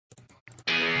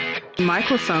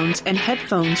Microphones and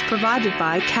headphones provided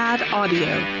by CAD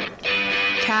Audio.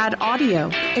 CAD Audio,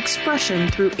 expression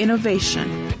through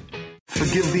innovation.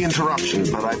 Forgive the interruption,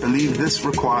 but I believe this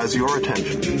requires your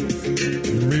attention.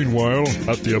 Meanwhile,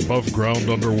 at the above-ground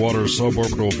underwater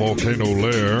suborbital volcano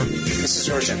lair... This is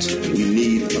urgent. We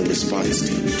need a response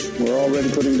team. We're already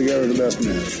putting together the best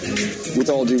men. With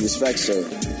all due respect, sir,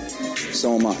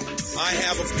 so am I. I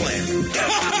have a plan.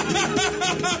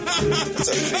 It's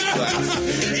a fake laugh.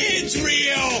 It's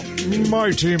real!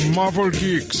 Mighty Marvel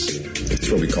Geeks.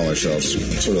 That's what we call ourselves.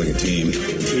 Sort of like a team.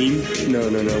 Team? No.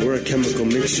 We're a chemical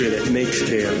mixture that makes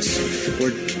chaos.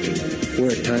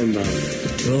 We're a time bomb.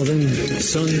 Well then,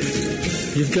 son,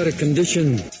 you've got a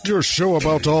condition. Your show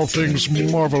about all things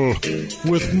Marvel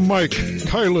with Mike,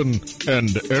 Kylan,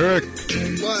 and Eric.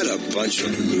 What a bunch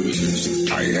of losers.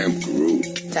 I am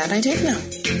Groot. That I did know.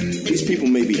 These people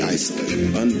may be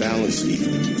isolated, unbalanced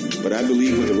even, but I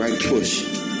believe with the right push,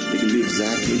 they can be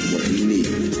exactly what we need.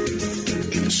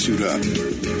 Suit up.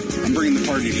 I'm bringing the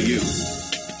party to you.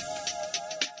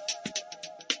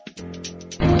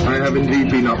 I have indeed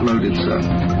been uploaded, sir.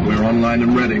 We're online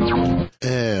and ready.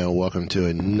 And welcome to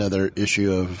another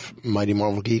issue of Mighty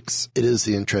Marvel Geeks. It is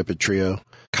the Intrepid Trio,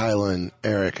 Kylan,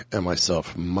 Eric, and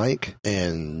myself, Mike.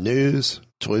 And news,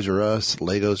 Toys R Us,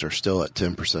 Legos are still at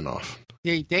 10% off.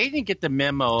 They didn't get the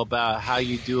memo about how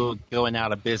you do going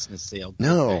out of business sale.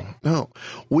 No.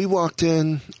 We walked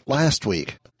in last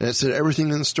week, and it said everything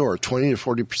in the store, 20 to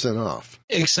 40% off.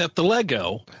 Except the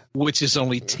Lego, which is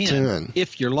only 10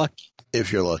 if you're lucky.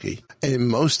 If you're lucky. And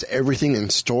most everything in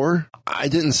store, I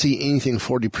didn't see anything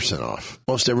 40% off.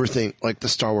 Most everything, like the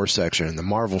Star Wars section and the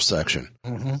Marvel section,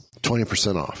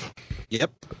 20% off.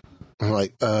 Yep. I'm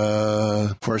like,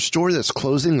 for a store that's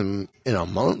closing in a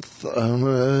month,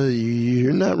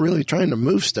 you're not really trying to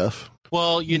move stuff.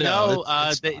 Well,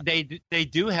 they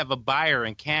do have a buyer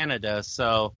in Canada,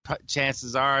 so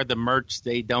chances are the merch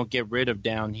they don't get rid of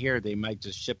down here, they might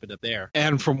just ship it up there.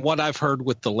 And from what I've heard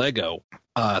with the Lego,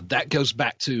 that goes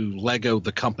back to Lego,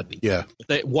 the company. Yeah.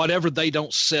 Whatever they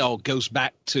don't sell goes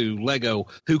back to Lego,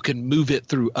 who can move it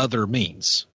through other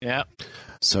means. Yeah.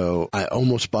 So I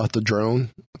almost bought the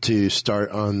drone to start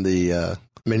on the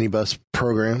minibus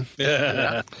program.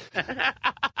 Yeah.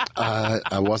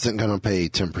 I wasn't going to pay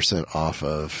 10% off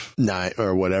of night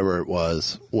or whatever it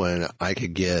was when I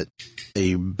could get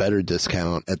a better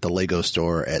discount at the Lego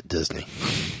store at Disney.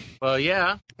 Well,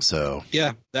 yeah. So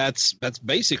yeah, that's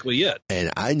basically it.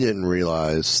 And I didn't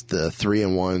realize the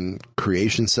 3-in-1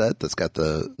 creation set that's got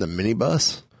the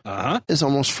minibus is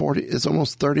almost 40. It's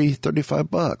almost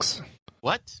 $35.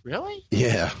 What? Really?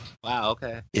 Yeah. Wow,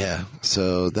 okay. Yeah.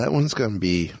 So that one's going to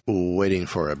be waiting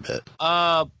for a bit.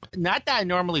 Not that I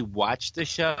normally watch the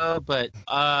show, but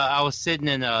I was sitting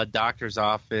in a doctor's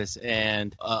office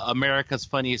and America's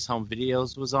Funniest Home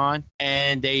Videos was on,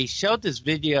 and they showed this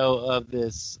video of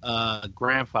this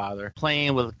grandfather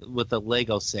playing with a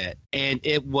Lego set, and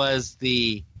it was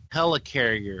the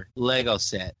Helicarrier Lego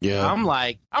set. Yeah. I'm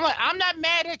like, I'm not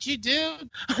mad at you, dude,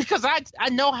 because I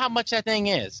know how much that thing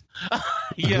is.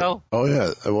 You know? Oh,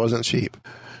 yeah. It wasn't cheap.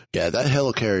 Yeah, that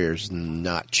Helicarrier's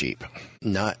not cheap.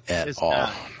 Not at all.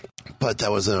 Not. But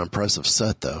that was an impressive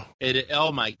set, though.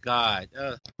 Oh, my God.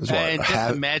 And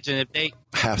just imagine if they...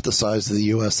 Half the size of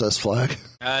the USS Flag?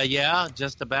 Yeah,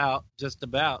 just about.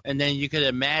 And then you could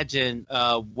imagine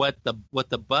what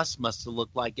the bus must have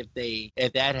looked like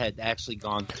if that had actually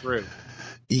gone through.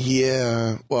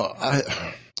 Yeah, well,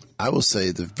 I will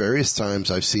say the various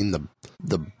times I've seen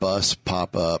the bus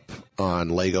pop up on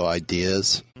Lego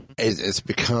Ideas, it's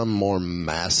become more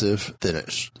massive than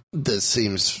that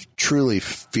seems truly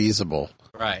feasible.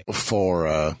 Right.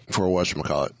 For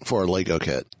whatchamacallit, for a Lego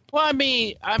kit. Well, I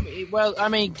mean,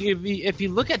 if you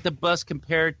look at the bus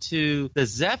compared to the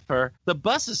Zephyr, the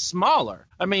bus is smaller.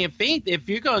 I mean, if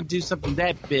you're going to do something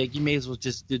that big, you may as well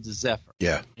just do the Zephyr.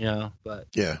 Yeah. You know, but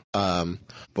yeah.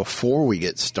 Before we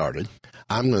get started,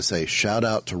 I'm going to say shout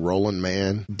out to Roland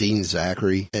Mann, Dean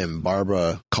Zachary, and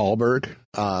Barbara Kahlberg.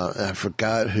 I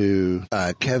forgot who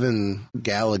Kevin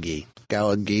Gallegly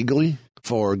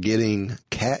for getting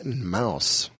Cat and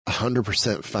Mouse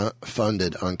 100%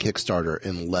 funded on Kickstarter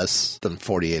in less than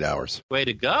 48 hours. Way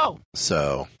to go.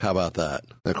 So, how about that?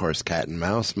 And of course, Cat and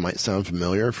Mouse might sound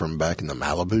familiar from back in the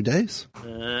Malibu days.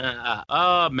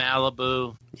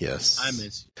 Malibu. Yes. I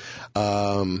miss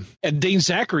you. And Dean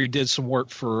Zachary did some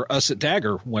work for us at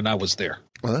Dagger when I was there.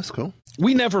 Well, that's cool.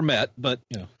 We never met, but,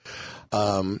 you know.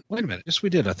 Wait a minute. Yes,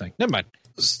 we did, I think. Never mind.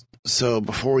 So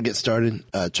before we get started,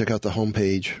 check out the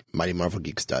homepage,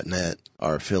 MightyMarvelGeeks.net,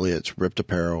 our affiliates, Ripped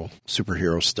Apparel,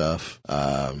 superhero stuff,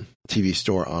 TV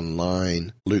store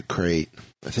online, Loot Crate.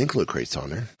 I think Loot Crate's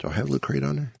on there. Do I have Loot Crate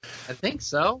on there? I think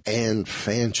so. And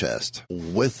Fan Chest.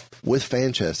 With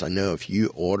Fan Chest, I know if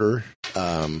you order,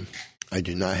 I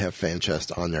do not have Fan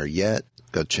Chest on there yet.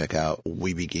 Go check out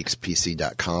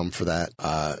WeebyGeeksPC.com for that.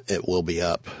 It will be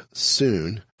up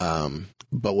soon.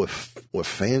 But with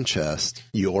Fan Chest,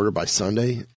 you order by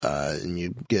Sunday, and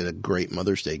you get a great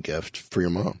Mother's Day gift for your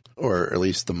mom, or at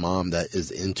least the mom that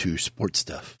is into sports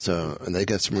stuff. So, and they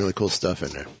got some really cool stuff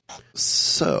in there.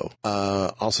 So,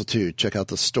 also too, check out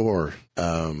the store,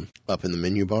 up in the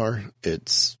menu bar.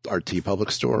 It's our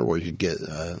TeePublic store where you get,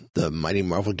 the Mighty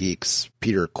Marvel Geeks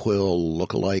Peter Quill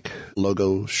lookalike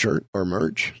logo shirt or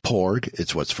merch. Porg,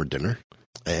 it's what's for dinner.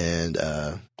 And,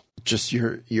 just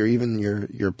your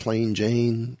plain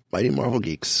Jane Mighty Marvel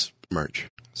Geeks merch.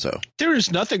 So there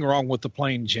is nothing wrong with the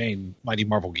plain Jane Mighty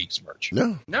Marvel Geeks merch.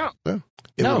 No, not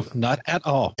at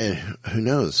all. And who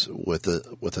knows, with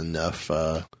enough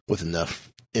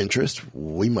interest,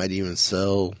 we might even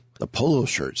sell the polo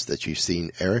shirts that you've seen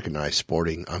Eric and I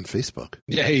sporting on Facebook.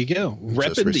 There you go,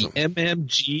 repping the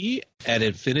MMG at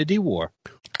Infinity War.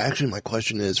 Actually, my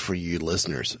question is for you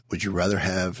listeners: would you rather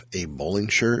have a bowling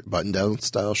shirt, button-down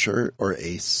style shirt, or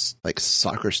a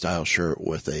soccer style shirt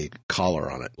with a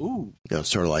collar on it? Ooh,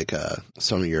 Sort of like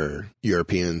some of your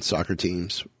European soccer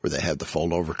teams where they have the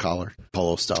fold-over collar,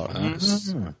 polo style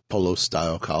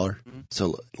collar.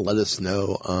 So let us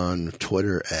know on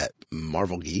Twitter at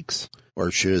Marvel Geeks, or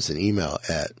shoot us an email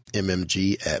at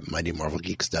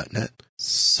mmg@mightymarvelgeeks.net.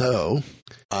 So,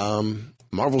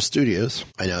 Marvel Studios,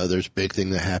 I know there's a big thing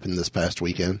that happened this past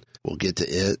weekend. We'll get to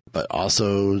it, but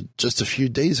also just a few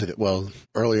days ago,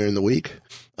 earlier in the week,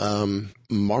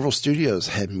 Marvel Studios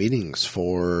had meetings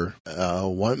for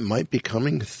what might be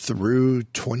coming through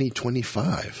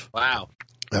 2025. Wow.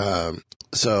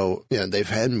 So, they've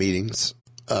had meetings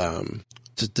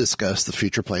to discuss the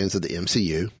future plans of the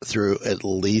MCU through at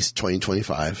least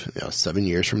 2025, 7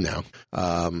 years from now.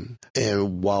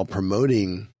 And while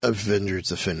promoting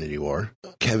Avengers Infinity War,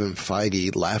 Kevin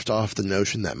Feige laughed off the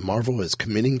notion that Marvel is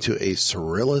committing to a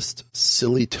surrealist,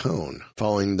 silly tone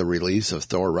following the release of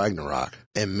Thor Ragnarok,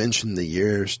 and mentioned the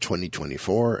years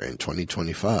 2024 and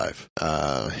 2025.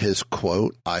 His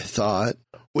quote, "I thought,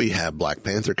 we have Black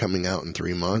Panther coming out in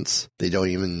 3 months. They don't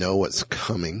even know what's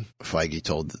coming," Feige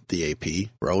told the AP.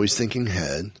 "We're always thinking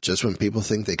ahead. Just when people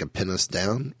think they can pin us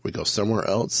down, we go somewhere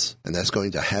else. And that's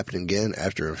going to happen again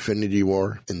after Infinity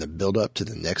War in the build-up to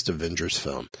the next Avengers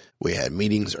film. We had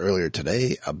meetings earlier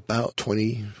today about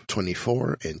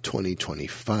 2024 and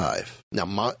 2025.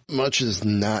 Now, much is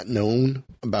not known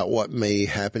about what may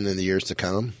happen in the years to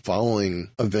come. Following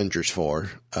Avengers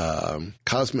 4,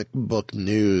 Cosmic Book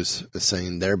News is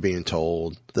saying they're being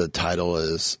told the title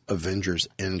is Avengers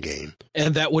Endgame.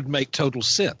 And that would make total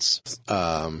sense.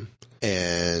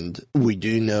 And we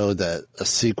do know that a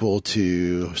sequel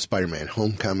to Spider-Man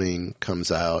Homecoming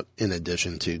comes out in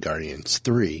addition to Guardians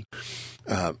 3.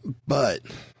 But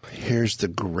here's the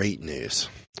great news.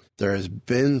 There has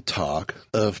been talk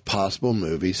of possible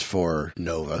movies for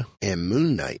Nova and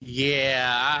Moon Knight.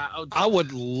 Yeah. I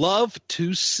would love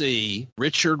to see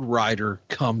Richard Rider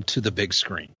come to the big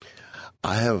screen.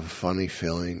 I have a funny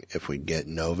feeling if we get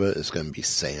Nova, it's going to be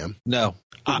Sam. No.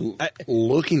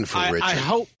 Looking for Richard. I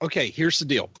hope. Okay, here's the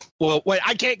deal. Well, wait,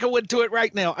 I can't go into it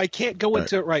right now.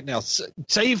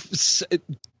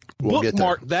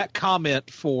 Bookmark that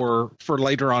comment for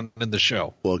later on in the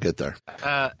show. We'll get there.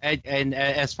 And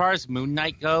as far as Moon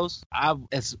Knight goes, I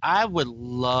would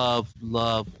love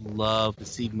to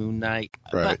see Moon Knight.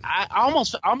 Right. But I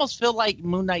almost feel like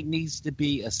Moon Knight needs to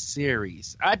be a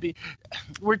series. Moon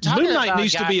Knight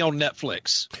needs to be on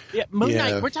Netflix. Yeah, Moon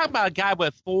Knight. We're talking about a guy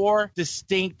with 4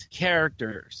 distinct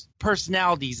characters,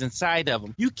 personalities inside of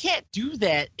him. You can't do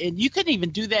that, and you couldn't even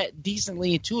do that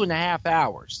decently in 2.5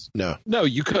 hours. No,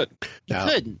 you couldn't. You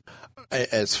couldn't.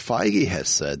 As Feige has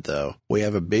said, though, we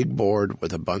have a big board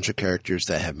with a bunch of characters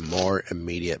that have more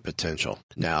immediate potential.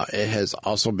 Now, it has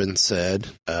also been said,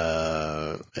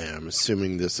 and I'm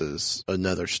assuming this is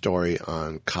another story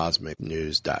on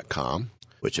CosmicNews.com,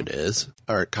 which it is,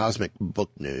 or Cosmic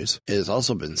Book News, it has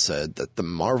also been said that the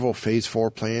Marvel Phase 4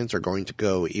 plans are going to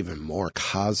go even more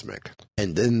cosmic.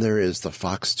 And then there is the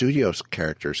Fox Studios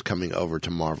characters coming over to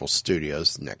Marvel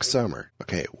Studios next summer.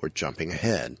 Okay, we're jumping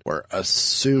ahead. We're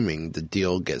assuming the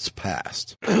deal gets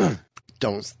passed.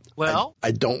 Well,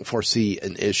 I don't foresee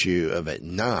an issue of it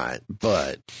not,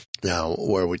 but now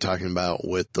what are we talking about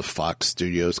with the Fox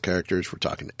Studios characters? We're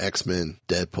talking X-Men,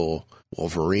 Deadpool,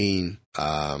 Wolverine,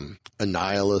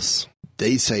 Annihilus.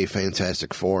 They say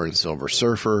Fantastic Four and Silver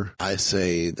Surfer. I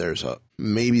say there's a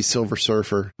maybe Silver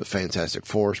Surfer, but Fantastic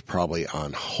Four is probably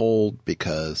on hold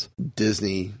because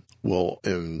Disney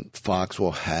and Fox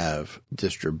will have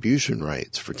distribution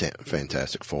rights for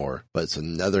Fantastic Four, but it's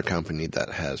another company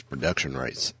that has production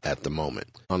rights at the moment,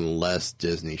 unless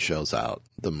Disney shells out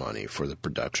the money for the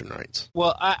production rights.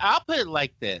 Well, I'll put it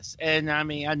like this, and I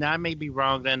mean, and I may be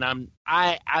wrong, and I'm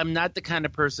not the kind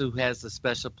of person who has a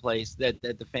special place that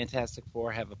the Fantastic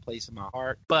Four have a place in my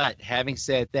heart. But having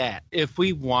said that, if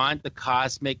we want the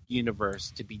cosmic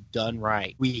universe to be done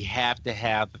right, we have to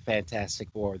have the Fantastic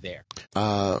Four there.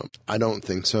 I don't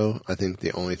think so. I think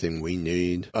the only thing we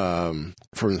need from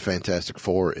the Fantastic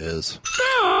Four is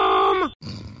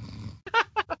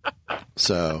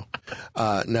So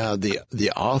now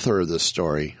the author of this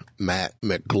story, Matt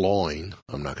McGloin,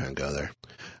 I'm not going to go there.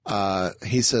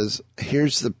 He says,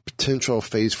 here's the potential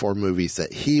Phase 4 movies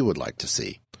that he would like to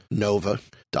see. Nova,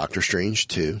 Doctor Strange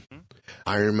 2,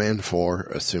 Iron Man 4,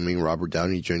 assuming Robert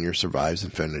Downey Jr. survives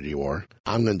Infinity War.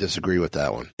 I'm going to disagree with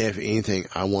that one. If anything,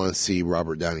 I want to see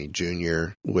Robert Downey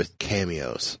Jr. with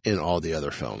cameos in all the other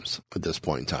films at this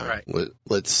point in time. Right.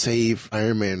 Let's save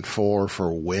Iron Man 4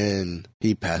 for when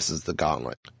he passes the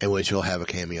gauntlet, in which he'll have a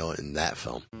cameo in that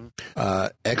film.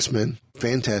 X-Men,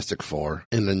 Fantastic Four,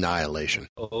 and Annihilation.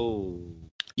 Oh.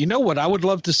 You know what I would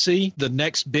love to see? The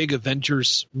next big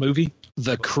Avengers movie?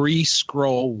 The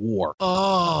Kree-Skrull War.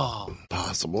 Oh.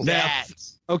 Possible.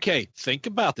 Okay, think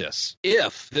about this.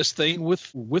 If this thing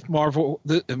with Marvel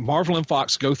and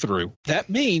Fox go through, that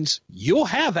means you'll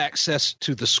have access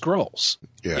to the Skrulls.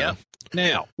 Yeah. Yep.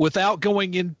 Now, without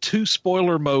going into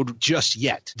spoiler mode just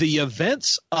yet, the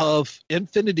events of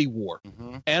Infinity War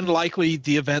and likely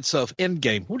the events of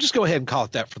Endgame, we'll just go ahead and call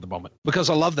it that for the moment because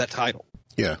I love that title.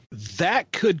 Yeah.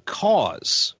 That could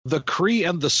cause the Kree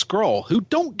and the Skrull, who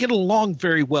don't get along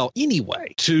very well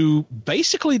anyway, to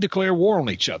basically declare war on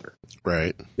each other.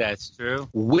 Right. That's true.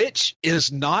 Which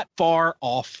is not far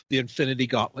off the Infinity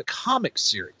Gauntlet comic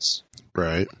series.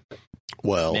 Right.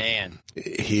 Well, man,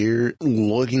 here,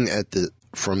 looking at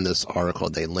from this article,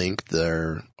 they link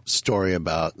their story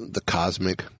about the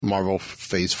cosmic Marvel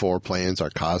Phase 4 plans are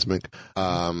cosmic.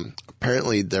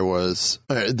 Apparently there is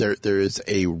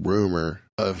a rumor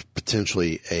of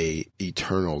potentially a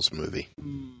Eternals movie.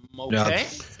 Okay.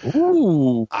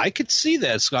 Ooh, I could see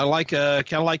that. It's kind of like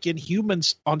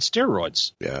Inhumans on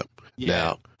steroids. Yeah.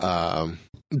 Now,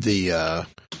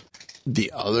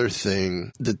 the other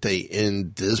thing that they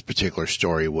end this particular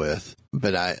story with,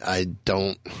 but I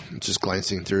don't, just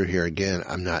glancing through here again,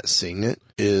 I'm not seeing it,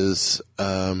 is,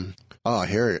 here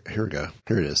we go.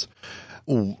 Here it is.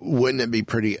 Wouldn't it be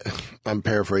pretty, I'm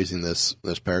paraphrasing this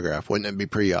paragraph, wouldn't it be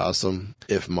pretty awesome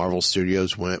if Marvel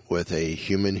Studios went with a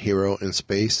human hero in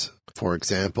space? For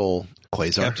example,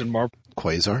 Quasar. Captain Marvel.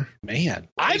 Quasar? Man,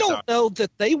 I don't know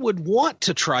that they would want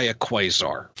to try a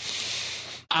Quasar.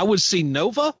 I would see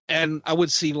Nova and I would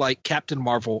see like Captain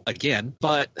Marvel again,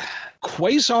 but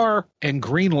Quasar and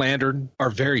Green Lantern are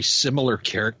very similar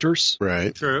characters.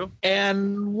 Right. True.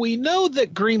 And we know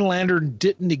that Green Lantern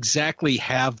didn't exactly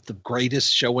have the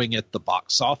greatest showing at the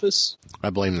box office.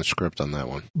 I blame the script on that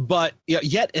one. But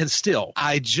yet and still,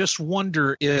 I just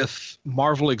wonder if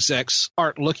Marvel execs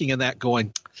aren't looking at that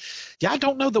going, yeah, I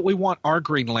don't know that we want our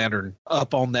Green Lantern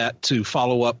up on that to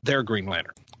follow up their Green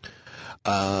Lantern.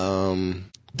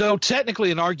 Though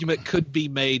technically an argument could be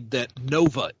made that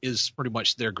Nova is pretty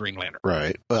much their Green Lantern.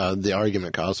 Right. The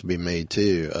argument could also be made,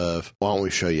 too, of why don't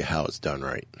we show you how it's done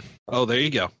right? Oh, there you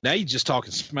go. Now you're just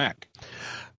talking smack.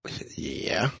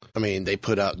 Yeah. I mean, they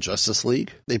put out Justice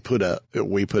League.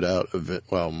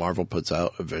 Marvel puts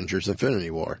out Avengers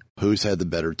Infinity War. Who's had the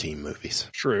better team movies?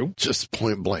 True. Just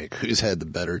point blank. Who's had the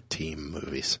better team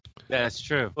movies? That's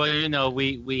true. Well,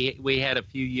 we had a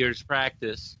few years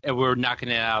practice, and we're knocking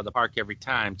it out of the park every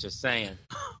time, just saying.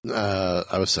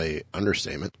 I would say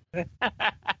understatement.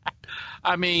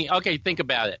 I mean, okay, think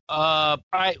about it.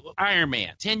 Iron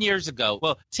Man, 10 years ago.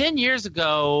 Well, 10 years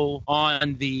ago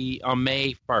on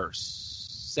May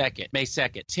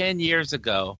 2nd, 10 years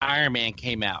ago, Iron Man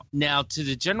came out. Now, to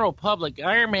the general public,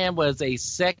 Iron Man was a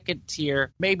second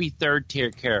tier, maybe third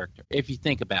tier character, if you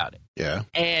think about it. Yeah.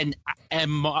 And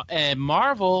And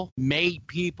Marvel made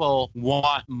people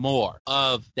want more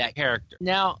of that character.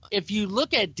 Now, if you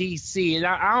look at DC, and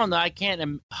I don't know,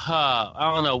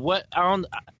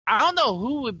 I don't know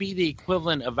who would be the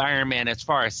equivalent of Iron Man as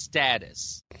far as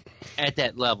status at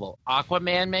that level.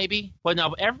 Aquaman, maybe? Well,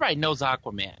 no, everybody knows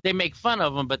Aquaman. They make fun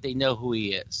of him, but they know who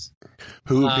he is.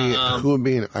 Who would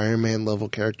be an Iron Man level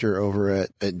character over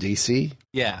at DC?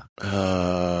 Yeah.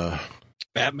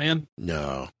 Batman?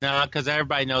 No, because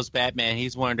everybody knows Batman.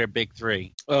 He's one of their big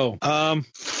three. Oh,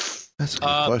 that's a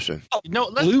good question. No,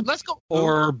 let's go.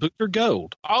 Or Booker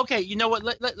Gold. Okay, you know what?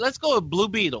 Let's go with Blue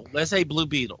Beetle. Let's say Blue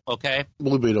Beetle, okay?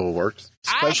 Blue Beetle works.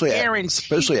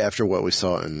 Especially after what we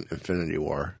saw in Infinity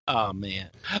War. Oh, man.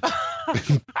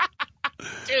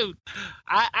 Dude,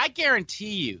 I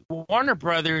guarantee you, Warner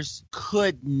Brothers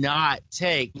could not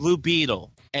take Blue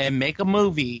Beetle and make a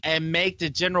movie and make the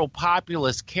general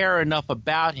populace care enough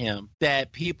about him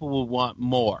that people will want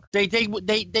more. They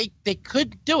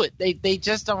could do it. They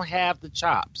just don't have the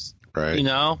chops. Right. You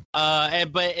know?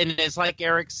 And it's like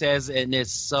Eric says, and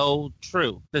it's so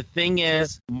true. The thing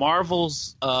is,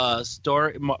 Marvel's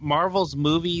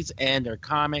movies and their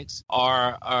comics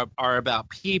are about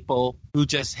people who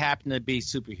just happen to be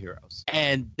superheroes.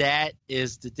 And that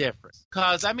is the difference.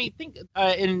 Because, I mean, think,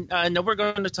 I know we're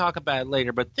going to talk about it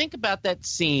later, but think about that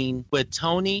scene with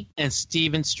Tony and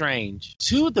Stephen Strange,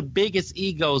 two of the biggest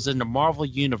egos in the Marvel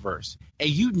universe. And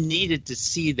you needed to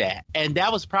see that. And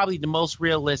that was probably the most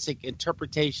realistic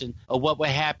interpretation of what would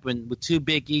happen with two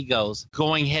big egos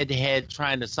going head to head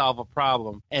trying to solve a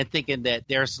problem and thinking that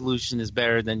their solution is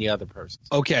better than the other person's.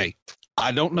 Okay.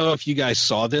 I don't know if you guys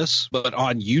saw this, but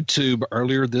on YouTube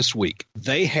earlier this week,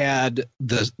 they had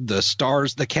the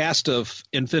stars, the cast of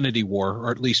Infinity War,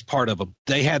 or at least part of them.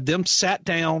 They had them sat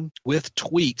down with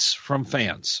tweets from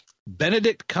fans.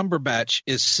 Benedict Cumberbatch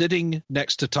is sitting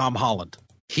next to Tom Holland.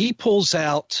 He pulls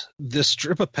out this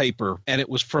strip of paper, and it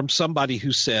was from somebody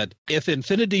who said, if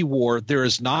Infinity War, there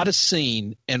is not a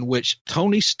scene in which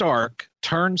Tony Stark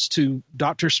turns to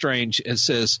Doctor Strange and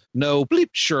says, no,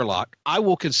 bleep Sherlock, I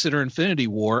will consider Infinity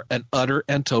War an utter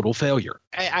and total failure.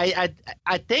 I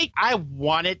think I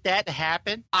wanted that to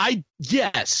happen.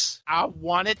 Yes. I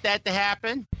wanted that to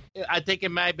happen. I think it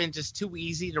might have been just too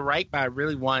easy to write, but I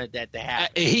really wanted that to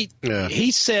happen.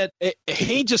 He said,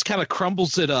 he just kind of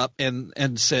crumbles it up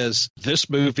and says, this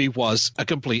movie was a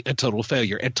complete and total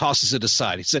failure, and tosses it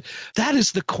aside. He said, that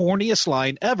is the corniest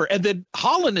line ever. And then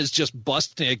Holland is just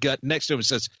busting a gut next to him and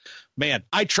says, man,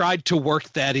 I tried to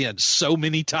work that in so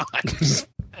many times.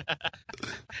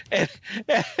 and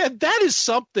that is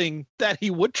something that he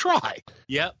would try.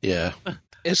 Yep. Yeah.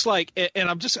 It's like, and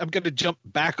I'm going to jump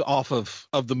back off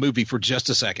of the movie for just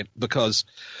a second because,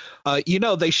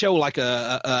 they show like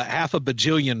a half a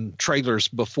bajillion trailers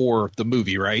before the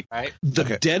movie, right? Right. The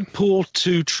Deadpool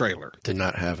 2 trailer. Did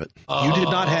not have it. You did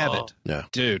not have it. No.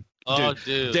 Dude.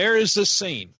 Dude. There is a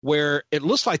scene where it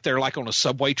looks like they're like on a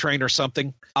subway train or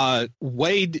something.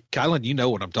 Wade, Kylan, you know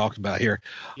what I'm talking about here.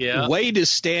 Yeah. Wade is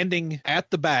standing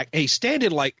at the back. He's standing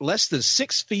like less than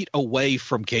 6 feet away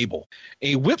from Cable.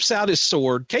 He whips out his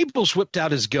sword. Cable's whipped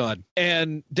out his gun.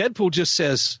 And Deadpool just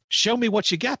says, show me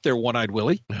what you got there, One-Eyed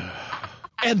Willie.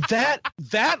 And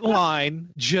that line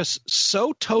just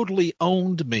so totally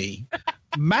owned me.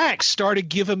 Max started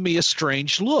giving me a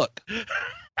strange look.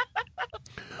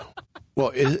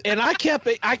 Well, and I kept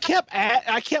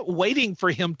waiting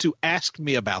for him to ask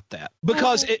me about that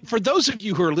because for those of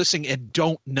you who are listening and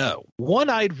don't know,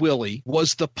 One-Eyed Willie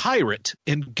was the pirate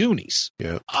in Goonies.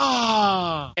 Yeah.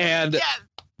 And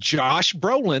Josh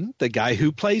Brolin, the guy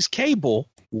who plays Cable,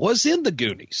 was in the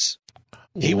Goonies.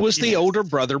 He was the older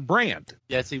brother Brand.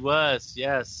 Yes, he was.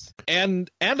 Yes. And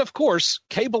of course,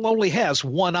 Cable only has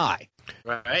one eye.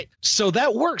 Right. So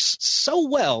that works so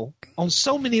well on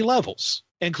so many levels,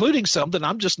 including some that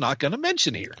I'm just not going to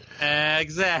mention here.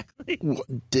 Exactly.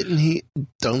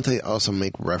 Don't they also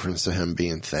make reference to him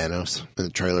being Thanos in the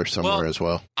trailer somewhere as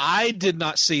well? I did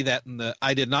not see that in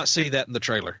the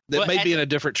trailer. That may be in a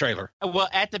different trailer. Well,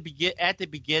 at the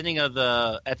beginning of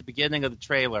the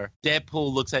trailer,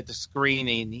 Deadpool looks at the screen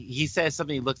and he says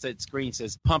something. He looks at the screen and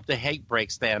says, "Pump the hate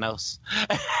brakes, Thanos."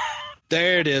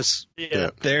 There it is. Yeah.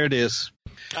 There it is.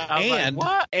 And like,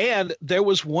 what? And there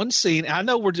was one scene. I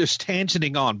know we're just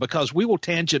tangenting on because we will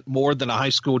tangent more than a high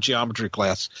school geometry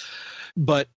class.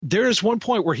 But there is one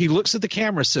point where he looks at the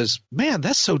camera and says, "Man,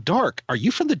 that's so dark. Are you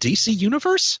from the DC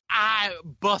universe?" I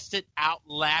busted out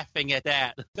laughing at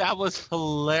that. That was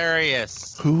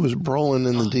hilarious. Who was Brolin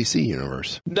in the DC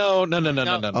universe? No.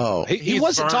 Oh, he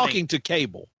wasn't talking to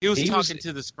Cable. He was talking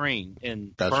to the screen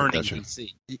in burning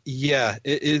DC. Yeah,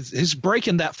 he's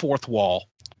breaking that fourth wall.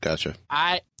 Gotcha.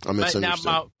 But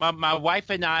now my wife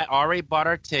and I already bought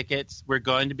our tickets. We're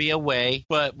going to be away,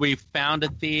 but we found a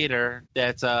theater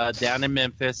that's down in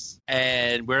Memphis,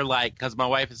 and we're like, because my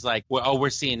wife is like, we're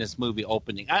seeing this movie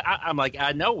opening. I'm like,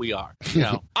 I know we are. You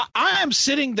know, I am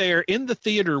sitting there in the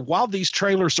theater while these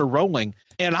trailers are rolling,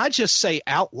 and I just say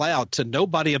out loud to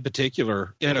nobody in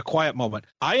particular in a quiet moment,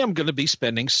 I am going to be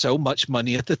spending so much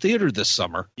money at the theater this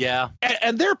summer. Yeah.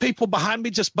 And there are people behind me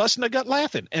just busting a gut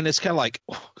laughing. And it's kind of like,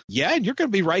 yeah, and you're going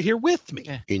to be right here with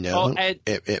me. You know,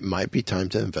 it might be time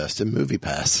to invest in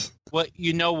MoviePass. Well,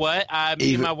 you know what?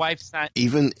 Me and my wife signed.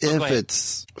 Even if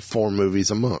it's 4 movies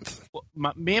a month.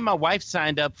 Me and my wife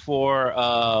signed up for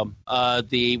one of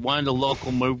the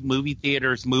local movie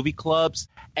theaters, movie clubs,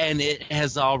 and it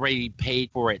has already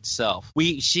paid for itself.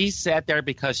 She sat there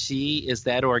because she is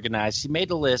that organized. She made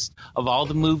a list of all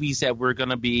the movies that we're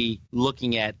going to be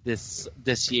looking at this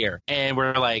year, and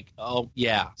we're like, oh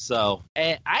yeah. So,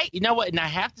 and you know what? And I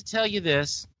have to tell you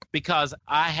this, because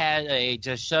I had a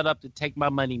just shut up to take my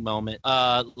money moment.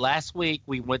 Last week,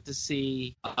 we went to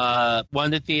see one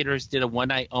of the theaters did a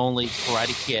one-night only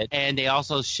Karate Kid, and they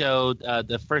also showed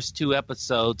the first 2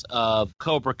 episodes of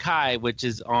Cobra Kai, which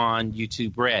is on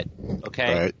YouTube Red.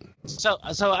 Okay? Right. So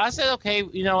I said, okay,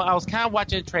 you know, I was kind of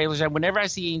watching the trailers, and whenever I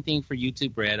see anything for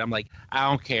YouTube Red, I'm like, I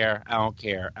don't care.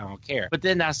 But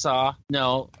then I saw,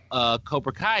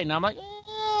 Cobra Kai, and I'm like,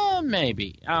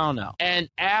 maybe. I don't know. And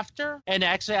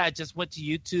actually, I just went to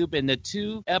YouTube, and the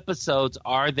 2 episodes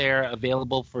are there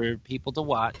available for people to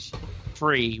watch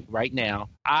free right now.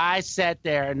 I sat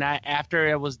there, and after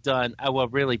it was done,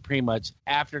 pretty much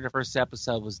after the first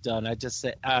episode was done, I just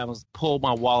said, pulled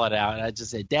my wallet out, and I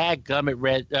just said, dadgummit,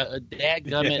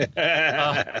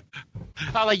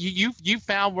 I'm like, you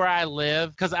found where I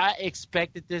live? Because I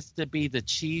expected this to be the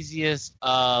cheesiest,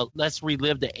 let's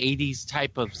relive the 80s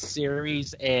type of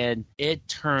series, and it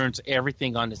turns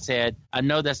everything on its head. I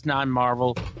know that's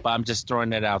non-Marvel, but I'm just throwing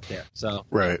that out there. So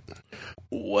right.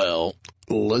 Well,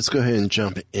 let's go ahead and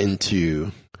jump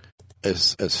into,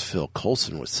 as Phil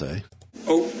Coulson would say.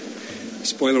 Oh,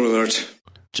 spoiler alert.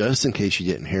 Just in case you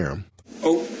didn't hear him.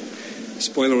 Oh,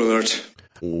 spoiler alert.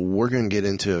 We're going to get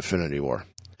into Infinity War.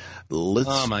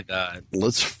 Oh my God!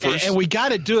 Let's first, and we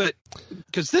got to do it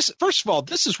because this. First of all,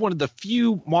 this is one of the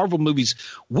few Marvel movies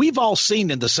we've all seen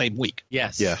in the same week.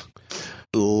 Yes. Yeah.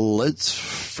 Let's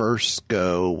first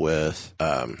go with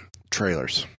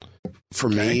trailers. For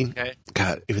me,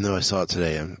 God, even though I saw it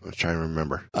today, I'm trying to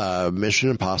remember. Mission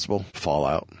Impossible,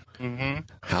 Fallout. Mm-hmm.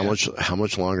 How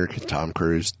much longer can Tom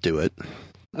Cruise do it?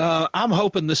 I'm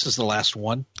hoping this is the last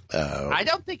one. I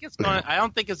don't think it's going. I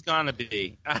don't think it's going to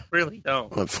be. I really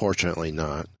don't. Unfortunately,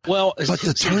 not. Well, but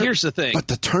here's the thing. But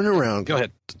the turnaround. Go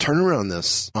ahead. The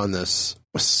turnaround on this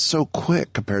was so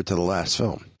quick compared to the last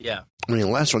film. Yeah. I mean, the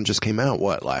last one just came out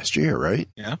last year, right?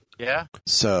 Yeah. Yeah.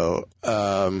 So,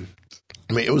 I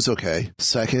mean, it was okay.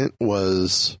 Second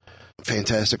was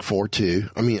Fantastic Four 2.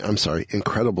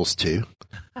 Incredibles 2.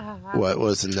 What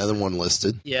was another one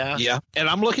listed? Yeah. Yeah. And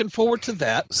I'm looking forward to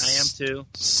that. I am too.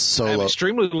 Solo. I'm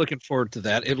extremely looking forward to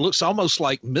that. It looks almost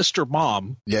like Mr.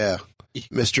 Mom. Yeah.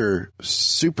 Mr.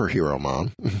 Superhero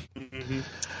Mom. Mm-hmm.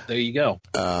 There you go.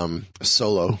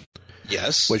 Solo.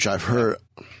 Yes. Which I've heard.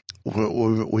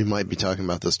 We might be talking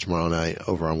about this tomorrow night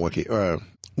over on Wiki.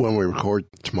 When we record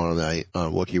tomorrow night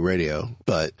on Wookiee Radio,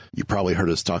 but you probably heard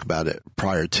us talk about it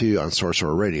prior to on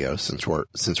Sorcerer Radio, since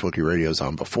Wookiee Radio is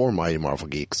on before Mighty Marvel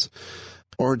Geeks,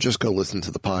 or just go listen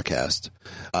to the podcast,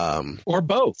 or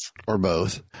both.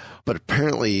 But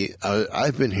apparently,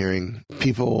 I've been hearing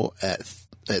people at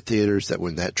theaters that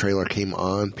when that trailer came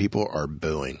on, people are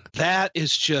booing. That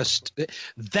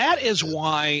is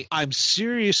why I'm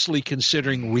seriously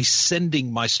considering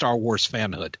rescinding my Star Wars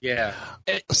fanhood. Yeah.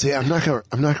 See, I'm not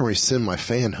gonna rescind my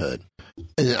fanhood.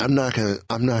 And I'm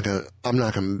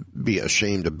not gonna be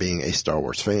ashamed of being a Star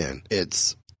Wars fan.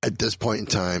 It's at this point in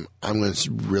time, I'm going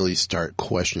to really start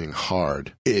questioning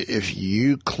hard. If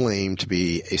you claim to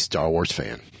be a Star Wars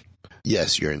fan,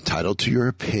 yes, you're entitled to your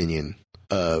opinion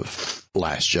of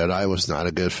Last Jedi was not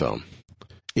a good film.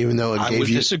 Even though I would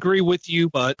disagree with you,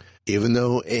 but even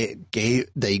though they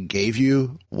gave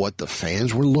you what the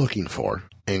fans were looking for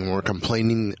and were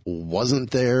complaining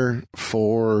wasn't there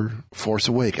for Force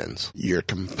Awakens, you're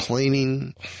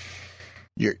complaining.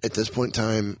 At this point in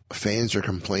time, fans are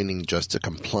complaining just to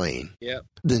complain. Yep.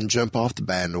 Then jump off the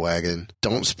bandwagon.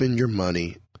 Don't spend your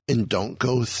money, and don't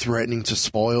go threatening to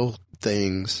spoil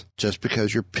things just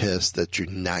because you're pissed that you're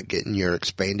not getting your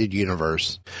expanded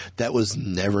universe that was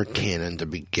never canon to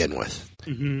begin with.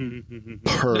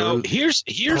 Here's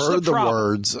the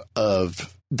words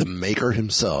of the maker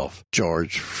himself,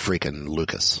 George freaking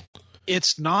Lucas.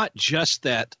 it's not just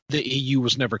that the EU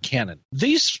was never canon.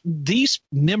 These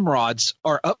Nimrods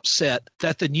are upset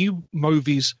that the new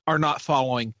movies are not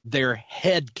following their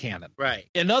head canon. Right.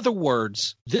 In other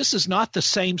words, this is not the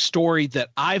same story that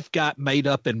I've got made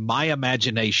up in my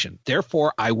imagination.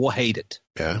 Therefore, I will hate it.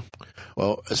 Yeah.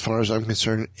 Well, as far as I'm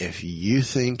concerned, if you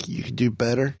think you can do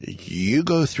better, you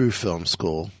go through film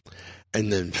school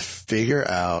and then figure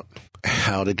out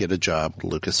how to get a job at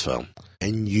Lucasfilm.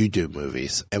 And you do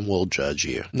movies, and we'll judge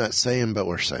you. Not saying, but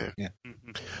we're saying. Yeah.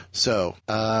 So,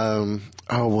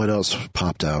 what else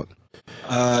popped out?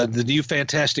 The new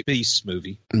Fantastic Beasts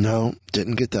movie. No,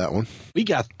 didn't get that one.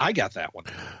 I got that one.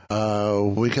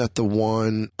 We got the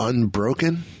one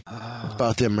Unbroken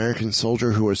about the American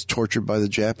soldier who was tortured by the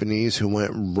Japanese who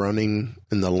went running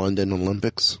in the London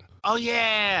Olympics. Oh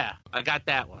yeah, I got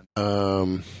that one.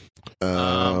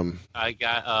 I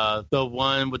got the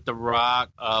one with the Rock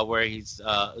where he's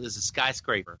there's a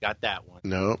skyscraper. Got that one.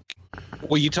 No.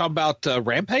 Well, you talking about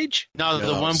Rampage? No,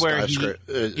 the one where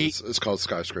it's called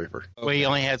Skyscraper. Where he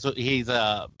only has he's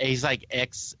like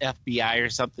ex FBI or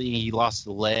something. He lost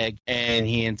a leg and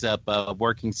he ends up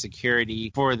working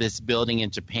security for this building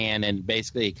in Japan, and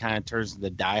basically it kind of turns into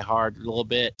Die Hard a little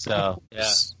bit. So yeah.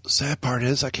 Sad part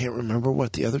is I can't remember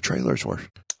what the other trailers were.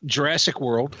 Jurassic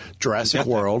World.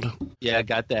 Yeah, I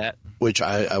got that. Which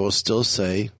I will still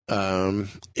say,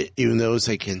 even though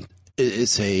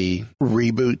it's a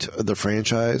reboot of the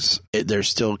franchise, they're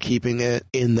still keeping it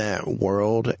in that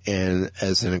world and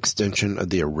as an extension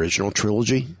of the original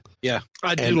trilogy. Yeah,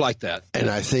 I do like that. And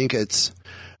I think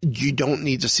you don't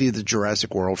need to see the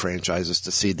Jurassic World franchises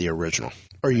to see the original.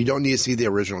 Or you don't need to see the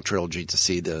original trilogy to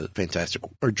see the Fantastic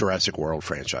or Jurassic World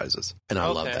franchises. And I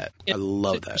love that. I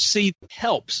love that. See,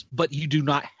 helps, but you do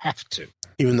not have to.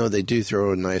 Even though they do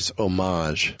throw a nice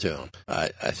homage to them. I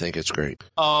think it's great.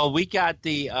 Oh, we got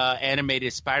the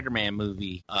animated Spider-Man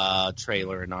movie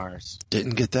trailer in ours.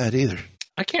 Didn't get that either.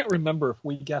 I can't remember if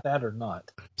we got that or not.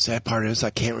 Sad part is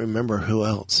I can't remember who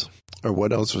else or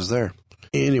what else was there.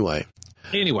 Anyway,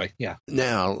 yeah.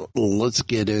 Now let's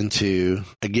get into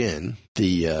again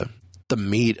the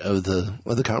meat of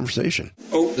the conversation.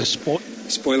 Oh, the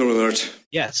spoiler alert!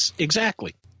 Yes,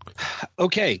 exactly.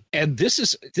 Okay, and this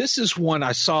is one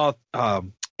I saw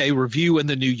a review in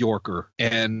the New Yorker,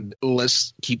 and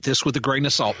let's keep this with a grain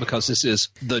of salt because this is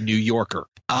the New Yorker.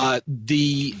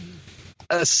 The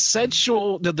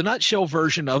nutshell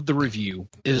version of the review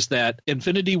is that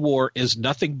Infinity War is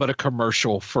nothing but a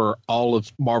commercial for all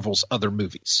of Marvel's other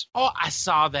movies. Oh, I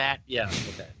saw that. Yeah.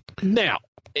 Okay. Now,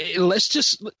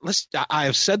 I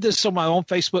have said this on my own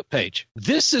Facebook page.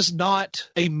 This is not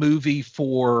a movie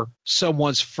for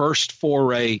someone's first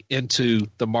foray into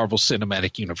the Marvel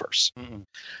Cinematic Universe. Mm-mm.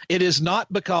 It is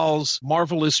not because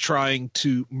Marvel is trying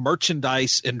to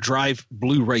merchandise and drive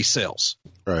Blu-ray sales.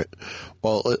 Right.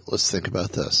 Well, let's think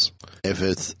about this. If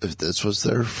this was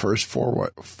their first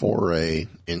foray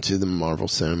into the Marvel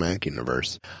Cinematic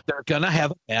Universe, they're gonna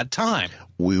have a bad time.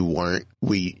 You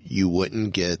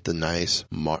wouldn't get the nice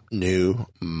new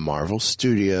Marvel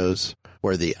Studios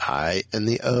where the I and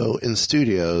the O in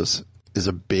studios is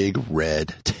a big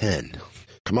red 10.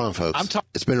 Come on, folks.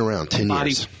 It's been around 10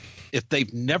 years. If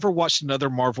they've never watched another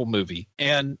Marvel movie.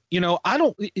 And,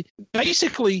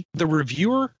 basically the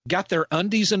reviewer got their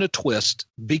undies in a twist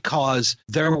because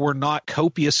there were not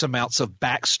copious amounts of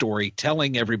backstory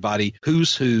telling everybody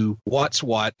who's who, what's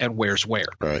what, and where's where.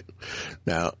 Right.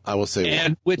 Now, I will say...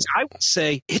 And which I would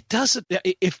say it doesn't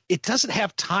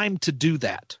have time to do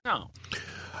that. No.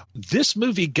 This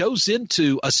movie goes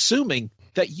into assuming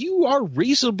that you are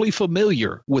reasonably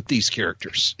familiar with these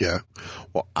characters. Yeah.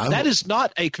 Well, that is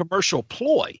not a commercial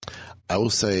ploy. I will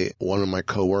say one of my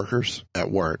coworkers at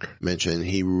work mentioned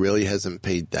he really hasn't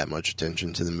paid that much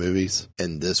attention to the movies,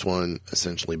 and this one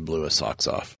essentially blew his socks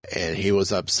off. And he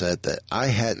was upset that I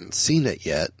hadn't seen it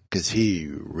yet because he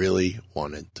really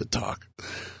wanted to talk.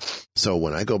 So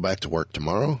when I go back to work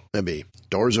tomorrow, maybe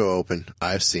doors are open.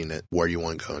 I've seen it. Where you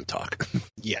want to go and talk?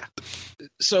 Yeah.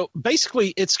 So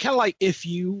basically, it's kind of like if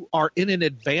you are in an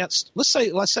advanced, let's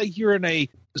say you're in a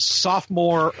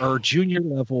sophomore or junior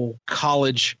level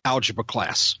college algebra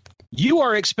class. You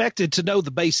are expected to know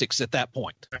the basics at that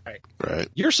point. Right.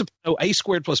 You're supposed to know A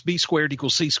squared plus B squared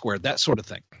equals C squared, that sort of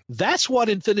thing. That's what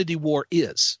Infinity War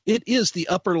is. It is the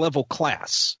upper level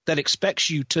class that expects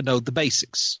you to know the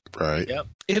basics. Right. Yep.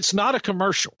 It's not a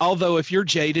commercial. Although if you're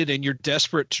jaded and you're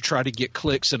desperate to try to get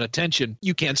clicks and attention,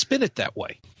 you can spin it that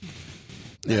way.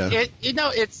 Yeah.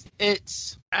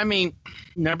 It's I mean,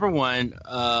 number one,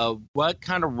 what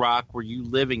kind of rock were you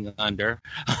living under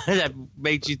that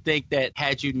made you think that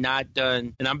had you not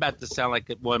done, and I'm about to sound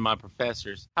like one of my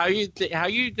professors, how are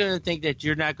you going to think that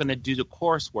you're not going to do the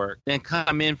coursework, then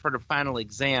come in for the final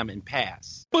exam and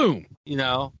pass? Boom. You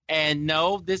know, and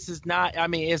no, this is not, I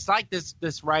mean, it's like this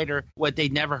writer, what they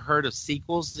never heard of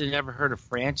sequels, they never heard of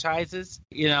franchises,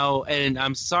 you know, and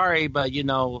I'm sorry, but, you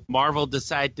know, Marvel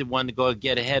decided to want to go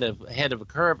get ahead of a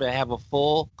curve and have a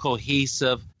full,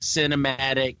 cohesive,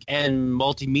 cinematic, and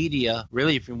multimedia,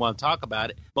 really, if you want to talk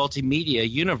about it, multimedia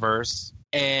universe,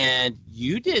 and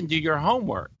you didn't do your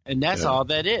homework, and that's all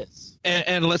that is.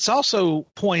 And let's also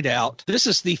point out, this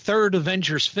is the third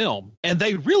Avengers film, and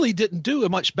they really didn't do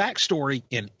much backstory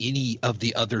in any of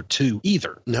the other two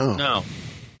either.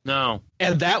 No.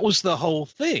 And that was the whole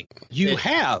thing.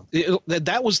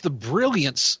 That was the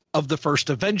brilliance of the first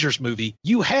Avengers movie.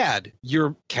 You had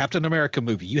your Captain America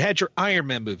movie. You had your Iron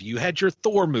Man movie. You had your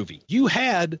Thor movie. You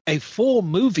had a full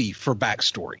movie for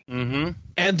backstory. Mm-hmm.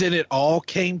 And then it all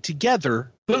came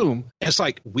together. Boom. It's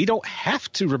like, we don't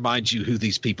have to remind you who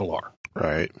these people are.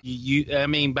 Right. I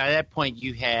mean, by that point,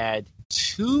 you had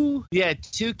two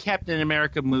Captain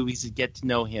America movies to get to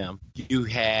know him. You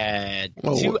had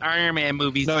two Iron Man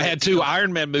movies. No, I had two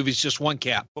Iron Man movies, just one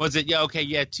Cap. Was it? Yeah, okay.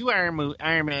 You had two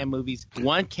Iron Man movies,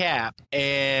 one Cap,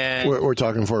 and we're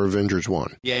talking for Avengers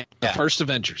 1. Yeah, the first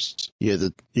Avengers.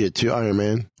 You had two Iron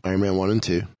Man 1 and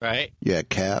 2. Right. You had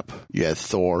Cap. You had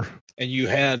Thor. And you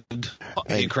had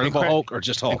Incredible Hulk, or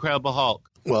just Hulk? Incredible Hulk.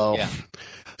 Well,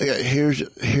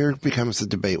 here becomes the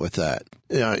debate with that.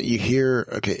 You hear,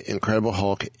 Incredible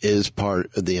Hulk is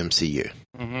part of the MCU.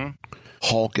 Mm-hmm.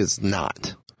 Hulk is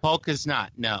not. Hulk is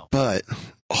not, no. But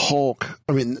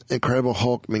Incredible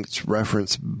Hulk makes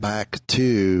reference back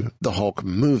to the Hulk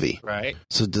movie. Right.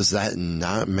 So does that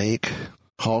not make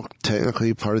Hulk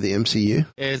technically part of the MCU?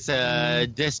 It's a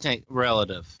distant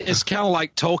relative. It's kind of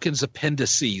like Tolkien's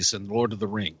appendices in Lord of the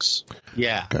Rings.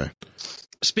 Yeah. Okay.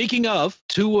 Speaking of,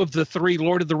 2 of the 3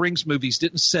 Lord of the Rings movies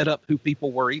didn't set up who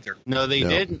people were either. No, they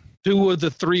didn't. 2 of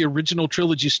the 3 original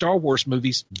trilogy Star Wars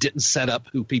movies didn't set up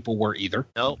who people were either.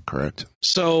 Nope. Correct.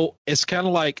 So it's kind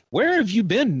of like, where have you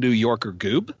been, New Yorker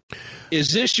goob?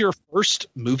 Is this your first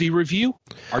movie review?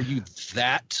 Are you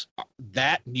that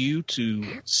new to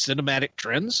cinematic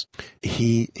trends?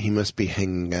 He must be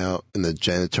hanging out in the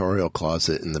janitorial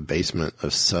closet in the basement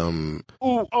of some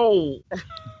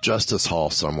justice hall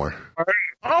somewhere.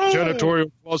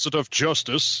 Janitorial closet of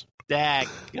justice.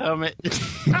 Dadgummit.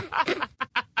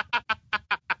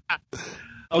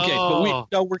 Okay,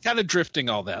 but we're kind of drifting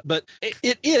all that. But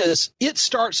it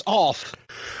starts off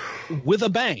with a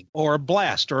bang or a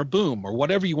blast or a boom or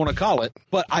whatever you want to call it.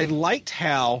 But I liked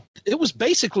how it was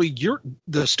basically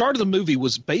the start of the movie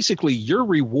was basically your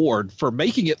reward for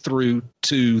making it through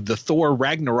to the Thor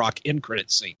Ragnarok end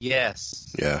credit scene.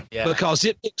 Yes. Yeah. Because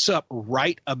it picks up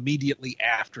right immediately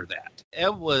after that.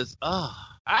 It was,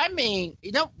 I mean,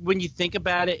 when you think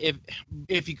about it,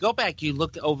 if you go back, you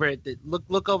look over at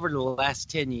look over the last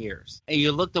 10 years, and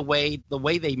you look the way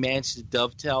they managed to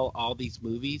dovetail all these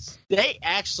movies, they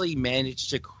actually managed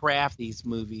to craft these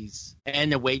movies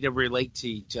and the way to relate to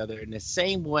each other in the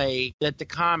same way that the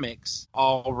comics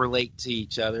all relate to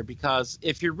each other. Because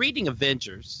if you're reading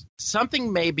Avengers,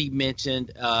 something may be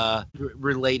mentioned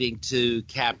relating to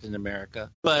Captain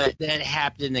America, but that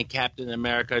happened in Captain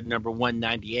America number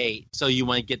 198, so you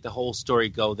want to get the whole story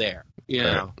go there, you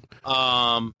know.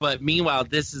 But meanwhile,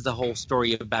 this is the whole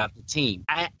story about the team.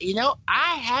 I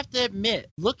have to admit,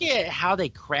 looking at how they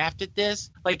crafted this,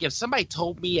 like if somebody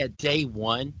told me at day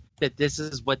one that this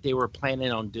is what they were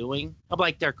planning on doing, I'm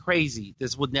like, they're crazy.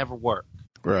 This would never work.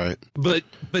 Right. But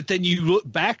then you look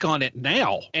back on it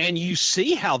now and you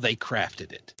see how they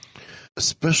crafted it.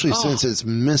 Especially since it's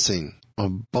missing a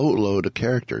boatload of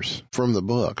characters from the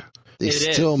book. They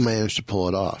still managed to pull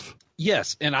it off.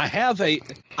 Yes, and I have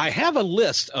a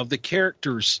list of the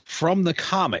characters from the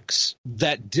comics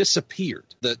that disappeared,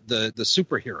 the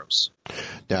superheroes.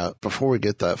 Now, before we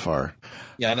get that far,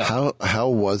 I know. How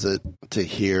was it to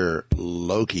hear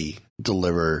Loki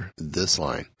deliver this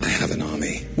line? I have an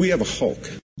army. We have a Hulk.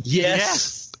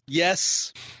 Yes.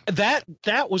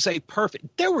 That was a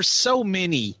perfect. There were so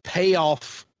many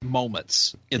payoff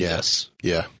moments in this.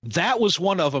 Yeah. That was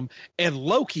one of them. And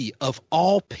Loki, of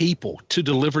all people, to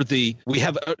deliver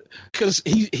because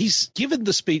he's given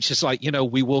the speech, it's like,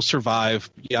 we will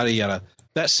survive, yada, yada.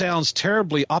 That sounds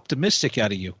terribly optimistic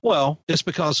out of you. Well, it's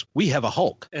because we have a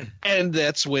Hulk. And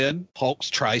that's when Hulk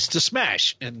tries to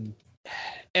smash. And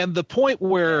And the point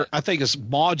where I think is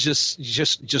Maw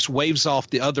just waves off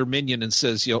the other minion and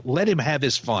says, let him have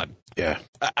his fun. Yeah.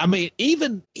 I mean,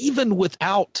 even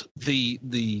without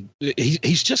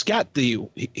he's just got he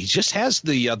just has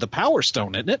the Power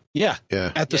Stone, isn't it? Yeah.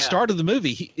 Yeah. At the start of the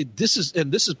movie, this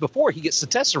is before he gets the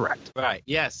Tesseract. Right.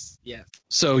 Yes.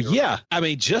 So I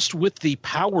mean, just with the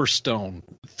Power Stone,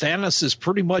 Thanos is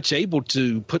pretty much able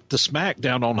to put the smack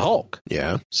down on Hulk.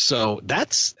 Yeah. So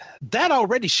that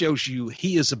already shows you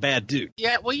he is a bad dude.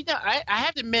 Yeah. Well, I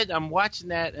have to admit, I'm watching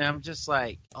that and I'm just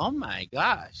like, oh my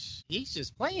gosh, he's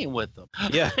just playing with them.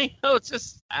 Yeah. It's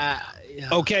just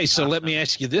okay. So let me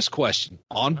ask you this question: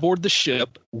 on board the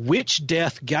ship, which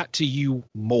death got to you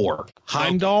more,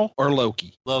 Heimdall or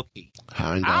Loki? Loki.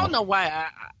 Heimdall. I don't know why.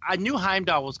 I knew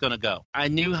Heimdall was going to go. I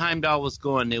knew Heimdall was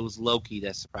going. It was Loki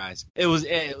that surprised me. It was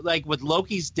like with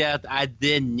Loki's death, I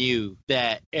then knew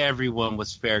that everyone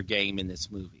was fair game in this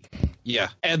movie. Yeah.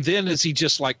 And then as he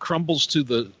just like crumbles to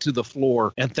the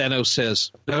floor and Thanos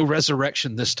says, no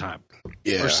resurrection this time.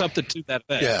 Yeah. Or something to that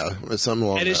effect. Yeah. It's something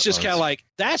along and it's just kind of like,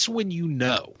 that's when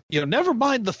never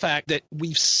mind the fact that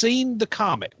we've seen the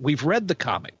comic. We've read the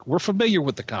comic. We're familiar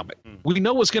with the comic. We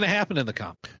know what's going to happen in the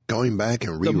comic. Going back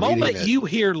and rereading the moment it. you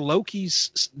hear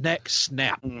Loki's neck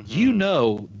snap, you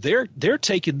know they're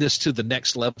taking this to the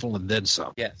next level and then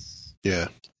some. Yes. Yeah.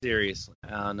 Seriously, I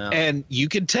don't know. And you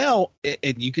can tell,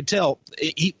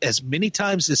 as many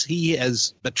times as he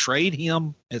has betrayed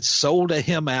him and sold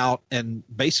him out and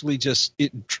basically just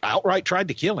outright tried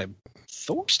to kill him,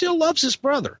 Thor still loves his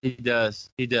brother. He does.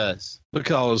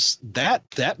 Because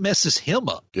that messes him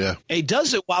up. Yeah. And he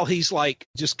does it while he's like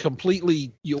just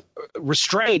completely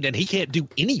restrained and he can't do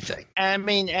anything. I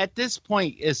mean, at this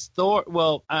point, is Thor?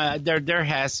 Well, there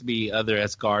has to be other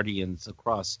Asgardians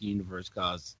across the universe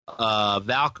because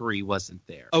Valkyrie wasn't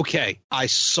there. Okay, I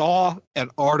saw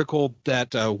an article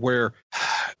that where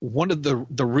one of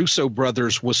the Russo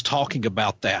brothers was talking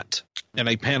about that in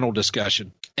a panel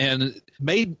discussion. And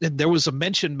there was a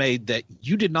mention made that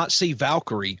you did not see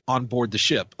Valkyrie on board the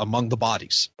ship among the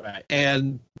bodies. Right.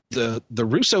 And the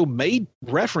Russo made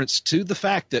reference to the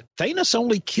fact that Thanos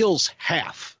only kills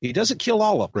half. He doesn't kill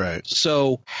all of them. Right.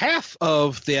 So half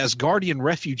of the Asgardian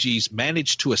refugees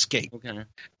managed to escape. Okay.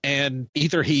 And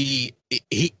either he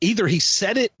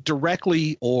said it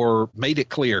directly or made it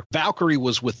clear Valkyrie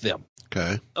was with them.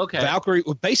 Okay.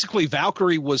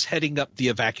 Valkyrie was heading up the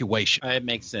evacuation. It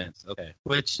makes sense. Okay.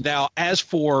 Which now, as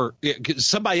for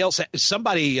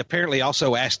somebody apparently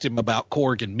also asked him about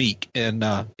Korg and Meek,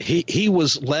 and he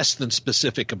was less than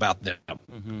specific about them.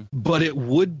 Mm-hmm. But it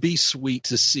would be sweet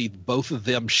to see both of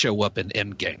them show up in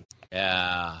Endgame.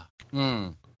 Yeah.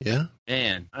 Yeah.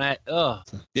 Man,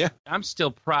 yeah. I'm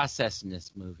still processing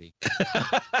this movie.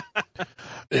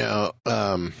 Yeah.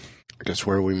 I guess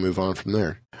where do we move on from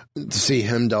there? To see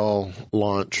Heimdall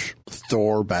launch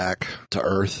Thor back to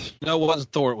Earth. No, it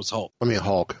wasn't Thor. It was Hulk. I mean,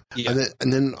 Hulk. Yeah.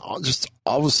 And then just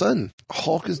all of a sudden,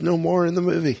 Hulk is no more in the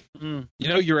movie.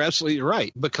 You're absolutely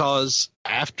right, because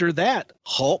after that,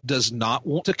 Hulk does not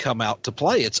want to come out to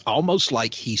play. It's almost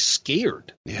like he's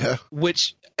scared. Yeah.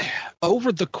 Which,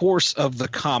 over the course of the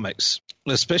comics,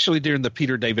 especially during the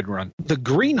Peter David run, the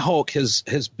Green Hulk has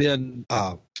been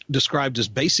described as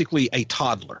basically a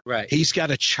toddler. Right. He's got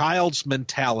a child's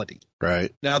mentality.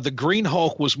 Right. Now, the Green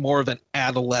Hulk was more of an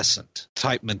adolescent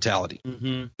type mentality.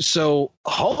 Mm-hmm. So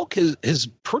Hulk has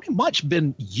pretty much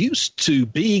been used to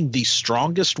being the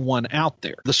strongest one out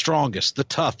there, the strongest, the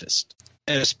toughest.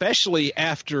 And especially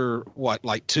after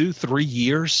 2-3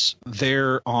 years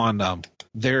there on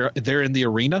they're in the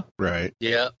arena. Right.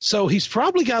 Yeah. So he's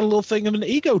probably got a little thing of an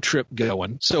ego trip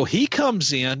going. So he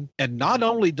comes in, and not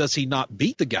only does he not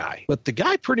beat the guy, but the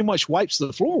guy pretty much wipes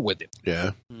the floor with him.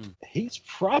 Yeah. He's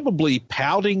probably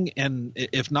pouting and,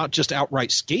 if not just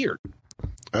outright scared.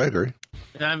 I agree.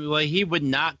 I mean, well, he would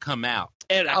not come out.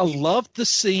 And I love the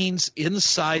scenes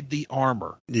inside the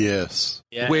armor. Yes.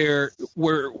 Yeah.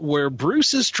 Where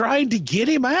Bruce is trying to get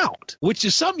him out, which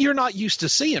is something you're not used to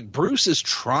seeing. Bruce is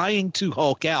trying to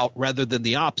Hulk out rather than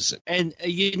the opposite. And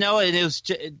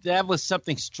that was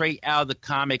something straight out of the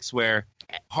comics where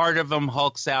part of him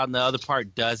hulks out and the other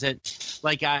part doesn't.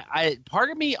 Like I part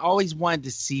of me always wanted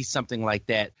to see something like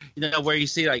that, where you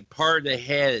see like part of the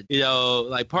head,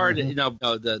 like part of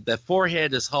the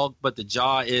forehead is Hulk, but the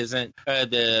jaw isn't.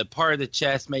 The part of the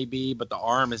chest may be, but the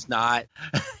arm is not.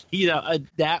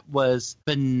 That was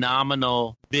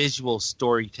phenomenal visual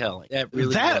storytelling. That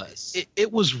really was.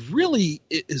 It was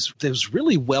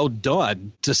really well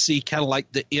done to see kind of like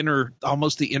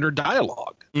almost the inner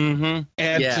dialogue. Mm-hmm.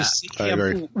 And yeah. to see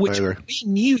him, which we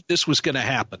knew this was going to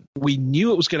happen. We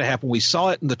knew it was going to happen. We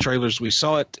saw it in the trailers. We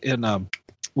saw it in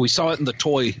we saw it in the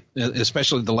toy,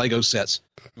 especially the Lego sets.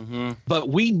 Mm-hmm. But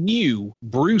we knew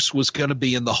Bruce was going to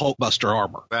be in the Hulkbuster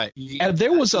armor. Right. And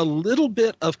there was a little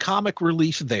bit of comic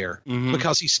relief there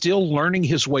because he's still learning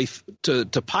his way to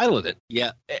pilot it.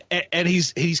 Yeah. And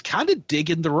he's kind of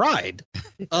digging the ride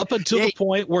up until the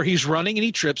point where he's running and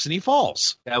he trips and he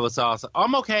falls. That was awesome.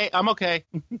 I'm okay.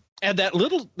 And that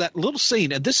little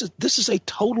scene, and this is a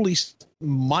totally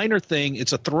minor thing.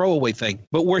 It's a throwaway thing,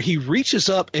 but where he reaches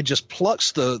up and just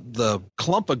plucks the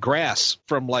clump of grass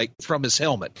from his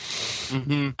helmet.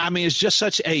 Mm-hmm. I mean, it's just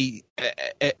such a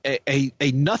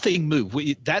nothing move.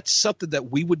 That's something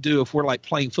that we would do if we're like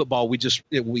playing football. We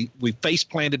face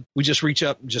planted. We just reach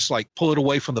up and just like pull it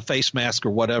away from the face mask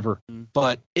or whatever. Mm-hmm.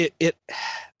 But it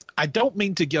I don't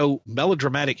mean to go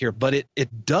melodramatic here, but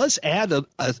it does add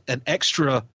an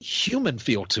extra human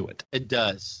feel to it. It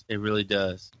does. It really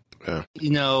does. Yeah.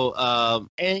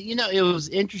 It was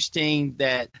interesting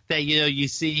that you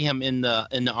see him in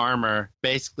the armor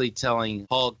basically telling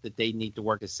Hulk that they need to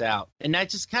work this out. And I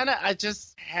just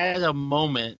had a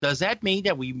moment. Does that mean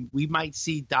that we might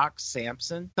see Doc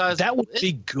Samson? That would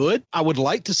be good. I would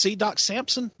like to see Doc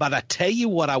Samson, but I tell you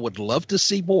what I would love to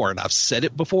see more, and I've said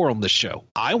it before on this show.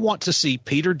 I want to see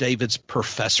Peter David's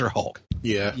Professor Hulk.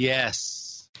 Yeah. Yes.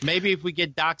 Maybe if we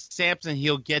get Doc Samson,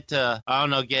 he'll get to,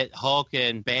 get Hulk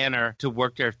and Banner to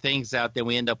work their things out. Then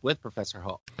we end up with Professor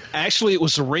Hulk. Actually, it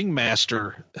was the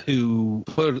Ringmaster who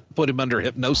put him under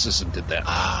hypnosis and did that.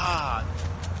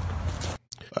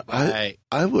 I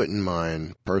wouldn't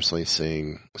mind personally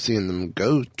seeing them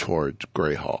go towards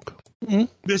Grey Hulk. Mm-hmm.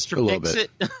 Mr.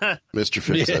 Fix-It. Mr.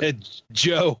 Fix-It.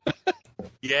 Joe.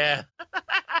 Yeah.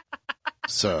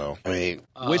 So, I mean,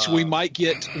 which we might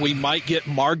get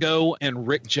Margot and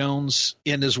Rick Jones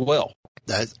in as well.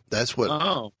 That's what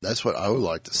I would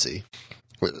like to see.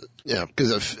 Yeah,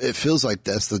 because it feels like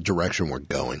that's the direction we're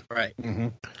going. Right.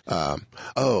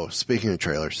 Mm-hmm. Speaking of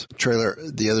trailers,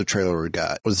 the other trailer we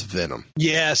got was Venom.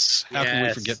 Yes. How can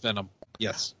we forget Venom?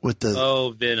 Yes.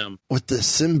 Venom. With the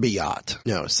symbiote.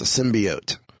 No, it's the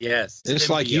symbiote. Yes. It's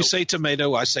like you say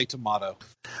tomato, I say tomato.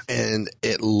 And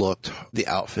the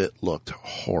outfit looked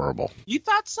horrible. You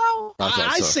thought so?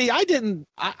 I see. I didn't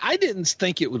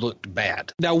think it would look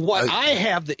bad. Now, what I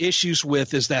have the issues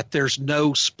with is that there's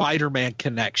no Spider-Man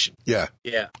connection. Yeah.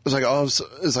 Yeah. It's like,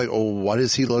 why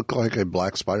does he look like a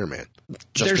black Spider-Man?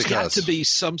 There's got to be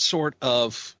some sort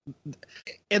of,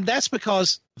 and that's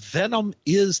because Venom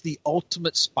is the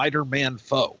ultimate Spider-Man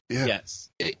foe. Yeah. Yes.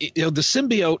 The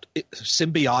symbiote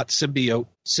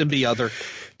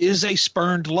is a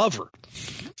spurned lover.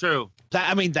 True.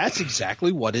 That's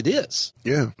exactly what it is.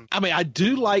 Yeah. I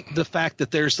do like the fact that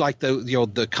there's like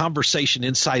the conversation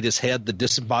inside his head, the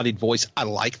disembodied voice. I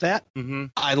like that. Mm-hmm.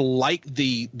 I like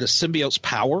the symbiote's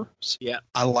powers. Yeah.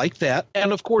 I like that.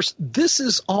 And of course, this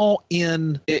is all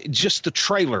in just the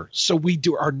trailer, so we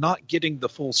are not getting the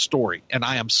full story. And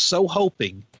I am so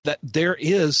hoping that there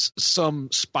is some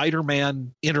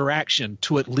Spider-Man interaction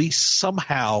to at least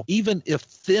somehow, even if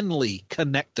thinly,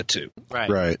 connect the two.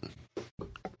 Right.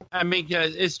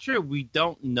 It's true. We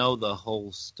don't know the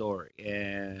whole story,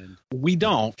 and we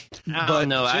don't. But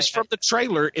from the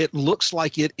trailer, it looks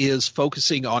like it is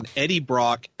focusing on Eddie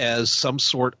Brock as some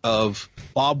sort of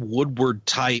Bob Woodward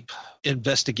type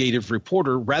investigative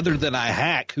reporter, rather than a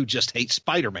hack who just hates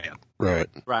Spider-Man. Right.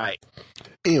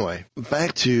 Anyway,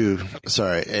 back to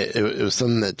it was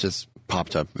something that just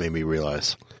popped up, made me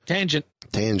realize. Tangent.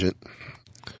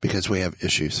 Because we have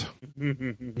issues.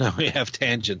 No, we have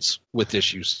tangents with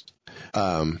issues.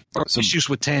 Issues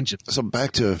with tangents. So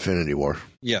back to Infinity War.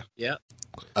 Yeah. Yeah.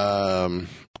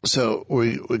 So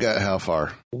we got how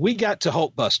far? We got to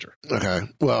Hulkbuster. Okay.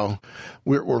 Well,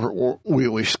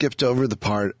 we skipped over the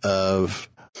part of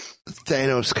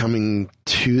Thanos coming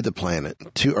to the planet,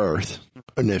 to Earth.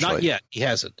 Initially. Not yet. He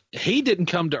hasn't. He didn't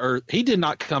come to Earth. He did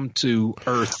not come to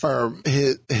Earth. Or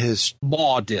his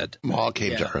Maw did. Maw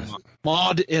came to Earth.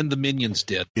 Maw and the Minions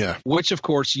did. Yeah. Which, of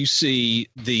course, you see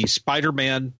the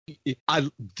Spider-Man.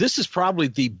 This is probably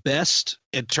the best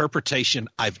interpretation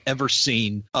I've ever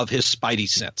seen of his Spidey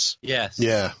sense. Yes.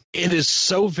 Yeah. It is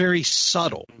so very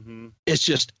subtle. Mm-hmm. It's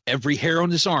just every hair on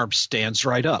his arm stands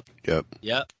right up. Yep.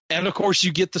 And, of course,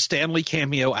 you get the Stan Lee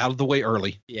cameo out of the way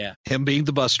early. Yeah. Him being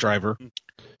the bus driver.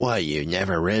 Why, you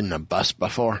never ridden a bus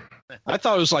before? I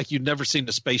thought it was like you'd never seen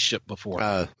a spaceship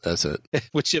before. That's it.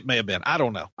 Which it may have been. I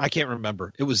don't know. I can't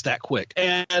remember. It was that quick.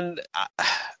 And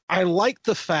I like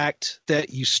the fact that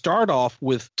you start off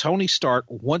with Tony Stark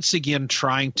once again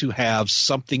trying to have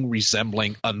something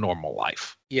resembling a normal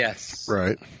life. Yes.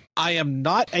 Right. I am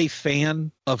not a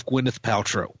fan of Gwyneth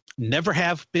Paltrow. Never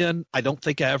have been. I don't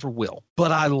think I ever will.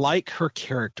 But I like her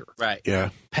character. Right.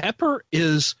 Yeah. Pepper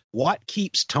is what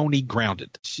keeps Tony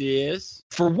grounded. She is.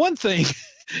 For one thing,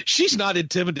 she's not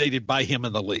intimidated by him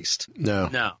in the least. No.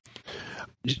 No.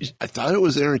 I thought it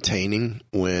was entertaining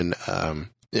when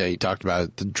he talked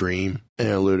about the dream and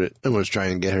alluded and was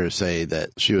trying to get her to say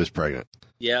that she was pregnant.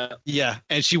 Yeah. Yeah,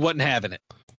 and she wasn't having it.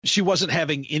 She wasn't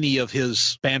having any of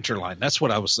his banter line. That's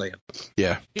what I was saying.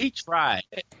 Yeah. He tried.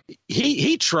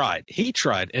 He tried. He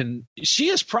tried. And she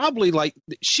is probably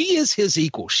she is his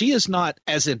equal. She is not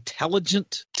as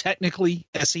intelligent technically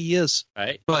as he is.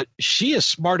 Right. But she is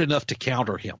smart enough to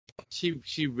counter him.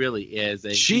 She really is.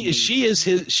 She is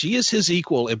his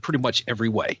equal in pretty much every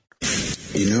way.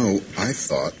 You know, I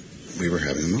thought we were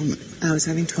having a moment. I was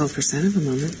having 12% of a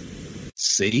moment.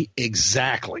 See,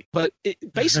 exactly. But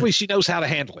basically, she knows how to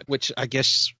handle it, which I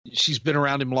guess she's been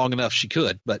around him long enough. She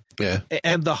could, but yeah.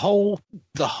 And the whole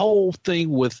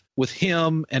thing with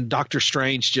him and Doctor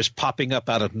Strange just popping up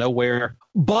out of nowhere.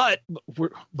 But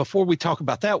before we talk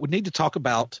about that, we need to talk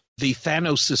about the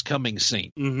Thanos is coming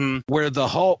scene, where the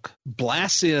Hulk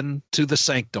blasts in to the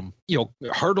sanctum,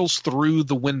 hurdles through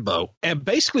the window. And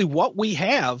basically what we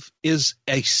have is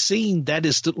a scene that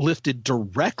is lifted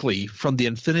directly from the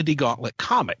Infinity Gauntlet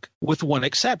comic, with one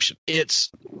exception.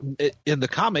 In the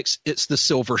comics, it's the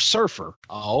Silver Surfer.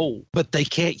 Oh. But they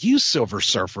can't use Silver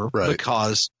Surfer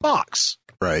because Fox.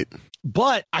 Right.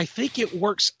 But I think it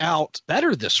works out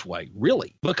better this way,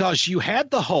 really, because you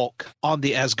had the Hulk on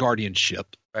the Asgardian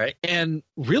ship. Right. And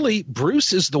really,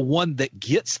 Bruce is the one that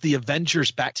gets the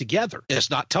Avengers back together. It's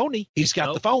not Tony. He's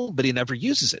got the phone, but he never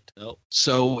uses it. Nope.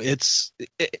 So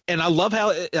and I loved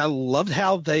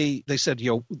how they said,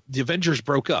 the Avengers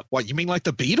broke up. What, you mean like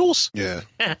the Beatles? Yeah.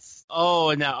 Yes.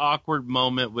 Oh, and that awkward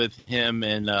moment with him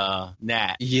and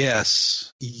Nat.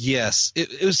 Yes.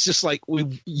 It was just like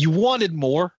you wanted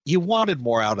more. You wanted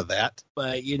more out of that.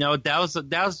 But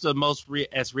that was the most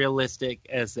as realistic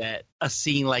as a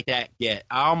scene like that get.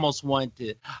 I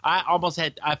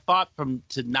fought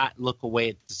to not look away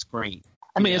at the screen.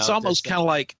 I mean, it's almost kind of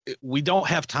like we don't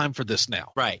have time for this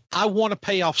now. Right. I want a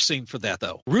payoff scene for that,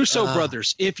 though. Russo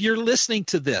brothers, if you're listening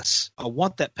to this, I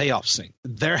want that payoff scene.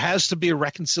 There has to be a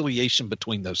reconciliation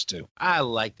between those two. I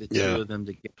like the two of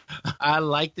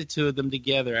them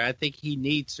together. I think he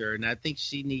needs her, and I think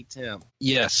she needs him.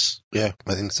 Yes. Yeah,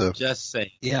 I think so. Just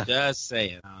saying. Yeah. Just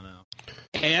saying. I don't know.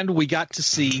 And we got to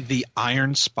see the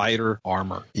Iron Spider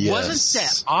armor. Yes. Wasn't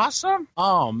that awesome?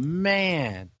 Oh,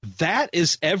 man. That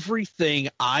is everything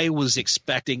I was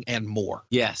expecting and more.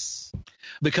 Yes.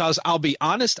 Because I'll be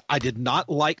honest, I did not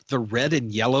like the red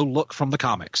and yellow look from the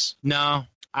comics. No,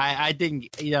 I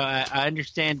didn't. I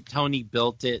understand Tony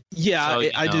built it. Yeah, so,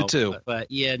 I do too. But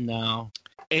yeah, no.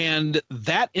 And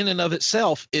that in and of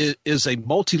itself is a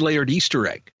multi-layered Easter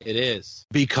egg. It is.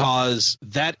 Because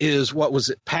that is, what was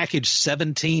it, package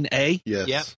 17A? Yes.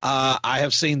 Yep. I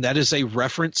have seen that is a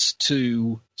reference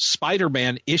to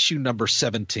Spider-Man issue number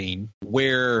 17,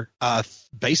 where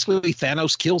basically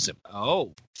Thanos kills him.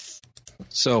 Oh.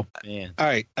 So, man. All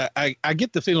right, I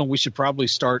get the feeling we should probably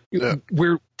start. Yeah.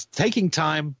 We're taking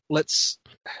time.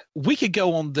 We could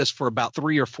go on this for about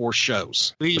 3 or 4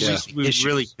 shows. We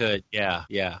really could. Yeah.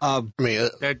 I mean,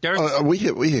 we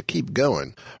could keep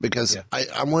going because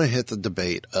I want to hit the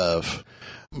debate of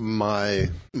my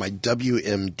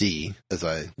WMD, as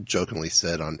I jokingly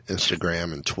said on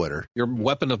Instagram and Twitter. Your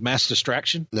weapon of mass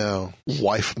distraction? No,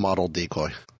 wife model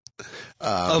decoy.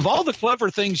 Of all the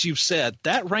clever things you've said,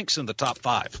 that ranks in the top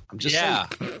 5. I'm just saying.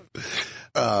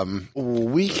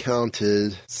 We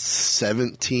counted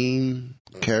 17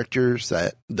 characters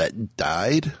that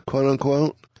died, quote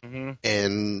unquote,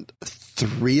 and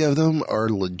 3 of them are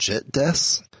legit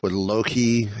deaths with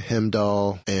Loki,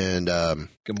 Heimdall, and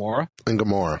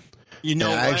Gamora. You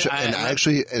know,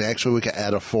 actually, we could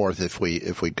add a 4th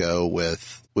if we go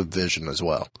with Vision as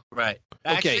well. Right.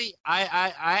 Actually,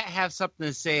 I have something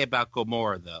to say about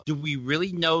Gamora, though. Do we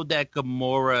really know that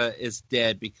Gamora is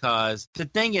dead? Because the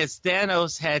thing is,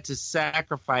 Thanos had to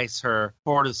sacrifice her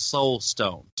for the Soul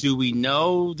Stone. Do we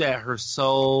know that her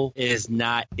soul is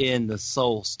not in the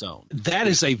Soul Stone? That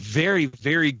is a very,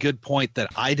 very good point that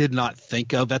I did not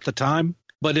think of at the time.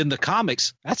 But in the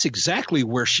comics, that's exactly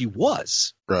where she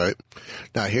was. Right.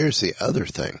 Now, here's the other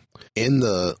thing. In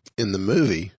the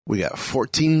movie, we got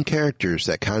 14 characters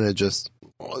that kind of just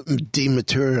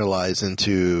dematerialize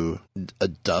into a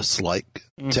dust-like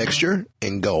texture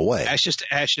and go away. Ashes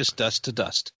to ashes, dust to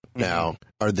dust. Now,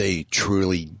 are they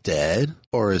truly dead,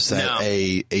 or is that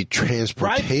a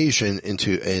transportation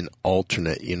into an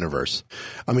alternate universe?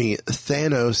 I mean,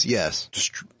 Thanos, yes,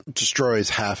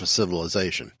 destroys half a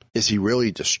civilization. Is he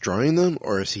really destroying them,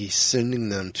 or is he sending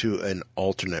them to an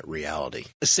alternate reality?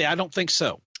 See, I don't think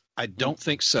so. I don't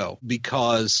think so,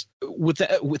 because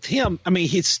with him, I mean,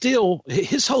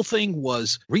 his whole thing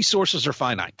was resources are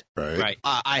finite. Right.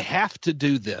 I have to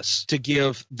do this to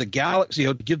give the galaxy,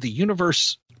 to give the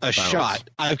universe a shot.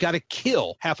 I've got to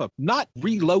kill not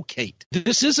relocate.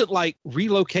 This isn't like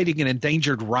relocating an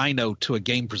endangered rhino to a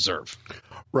game preserve.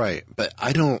 Right, but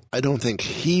I don't think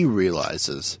he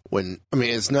realizes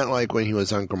it's not like when he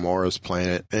was on Gamora's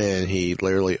planet and he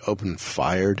literally opened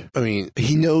fired. I mean,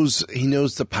 he knows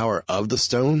the power of the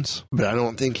stones, but I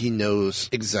don't think he knows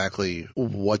exactly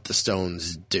what the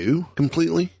stones do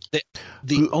completely.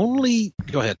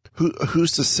 Go ahead.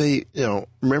 Who's to say,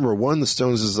 remember, one of the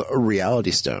stones is a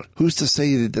reality stone. Who's to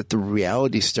say that the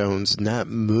reality stone's not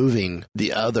moving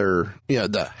the other,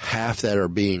 the half that are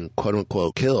being quote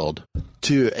unquote killed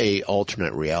to a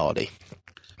alternate reality?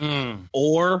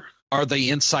 Or are they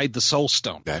inside the Soul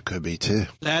Stone? That could be too.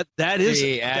 That is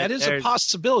a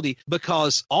possibility,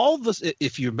 because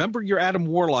if you remember your Adam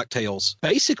Warlock tales,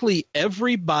 basically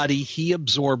everybody he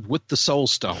absorbed with the Soul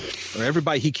Stone, or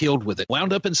everybody he killed with it,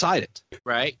 wound up inside it.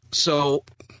 Right. So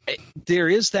there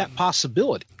is that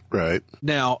possibility. Right.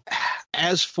 Now,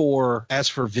 as for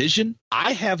Vision,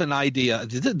 I have an idea.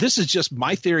 This is just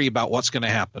my theory about what's going to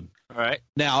happen. All right.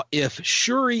 Now, if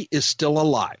Shuri is still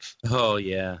alive. Oh,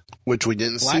 yeah. Which we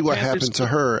didn't see what happened to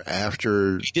her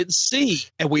after. We didn't see.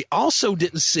 And we also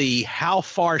didn't see how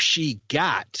far she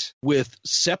got with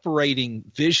separating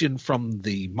Vision from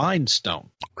the Mind Stone.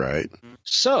 Right.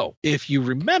 So, if you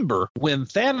remember, when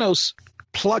Thanos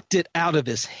plucked it out of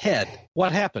his head,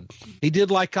 what happened? He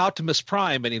did like Optimus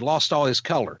Prime and he lost all his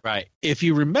color. Right. If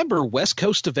you remember West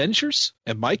Coast Avengers,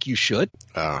 and Mike, you should.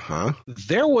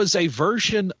 There was a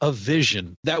version of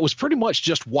Vision that was pretty much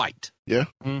just white. Yeah.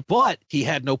 But he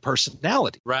had no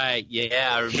personality. Right. Yeah,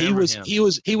 I remember him. He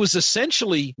was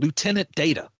essentially Lieutenant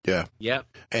Data. Yeah. Yep.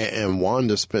 And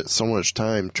Wanda spent so much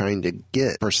time trying to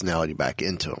get personality back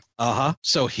into him.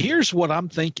 So here's what I'm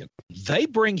thinking. They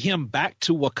bring him back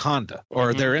to Wakanda,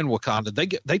 or they're in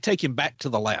Wakanda. They take him back to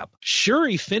the lab.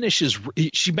 Shuri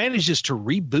she manages to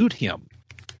reboot him.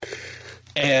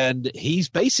 And he's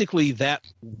basically that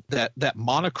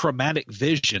monochromatic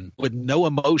Vision with no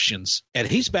emotions, and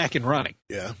he's back and running.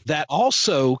 Yeah. That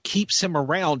also keeps him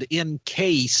around in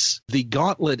case the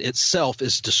gauntlet itself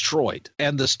is destroyed,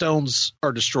 and the stones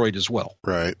are destroyed as well.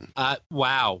 Right.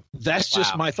 Wow. That's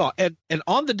just my thought. And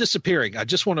on the disappearing, I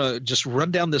just want to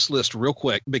run down this list real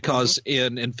quick, because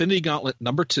in Infinity Gauntlet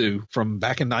 #2 from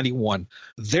back in 91,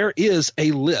 there is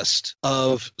a list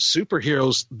of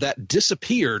superheroes that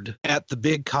disappeared at the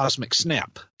big cosmic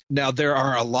snap. Now, there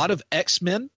are a lot of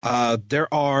X-Men.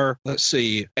 There are,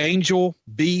 Angel,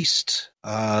 Beast,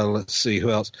 let's see who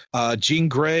else. Jean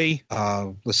Grey,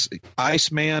 let's see,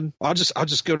 Iceman. I'll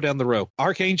just go down the row.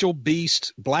 Archangel,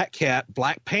 Beast, Black Cat,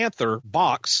 Black Panther,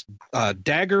 Box,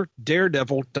 Dagger,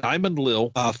 Daredevil, Diamond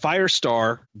Lil,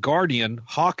 Firestar, Guardian,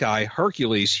 Hawkeye,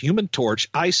 Hercules, Human Torch,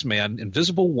 Iceman,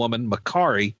 Invisible Woman,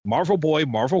 Makari, Marvel Boy,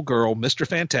 Marvel Girl, Mr.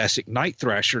 Fantastic, Night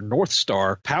Thrasher, North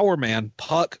Star, Power Man,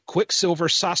 Puck, Quicksilver,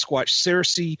 Sasquatch,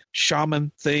 Cersei,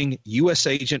 Shaman, Thing, U.S.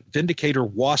 Agent, Vindicator,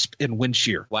 Wasp, and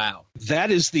Windshear. Wow.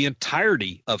 That is the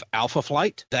entirety of Alpha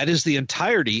Flight. That is the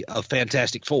entirety of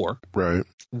Fantastic Four. Right.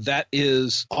 That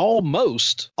is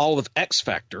almost all of X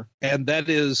Factor, and that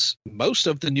is most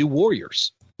of the New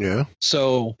Warriors. Yeah.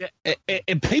 So,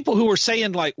 and people who are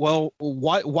saying like, well,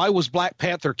 why was Black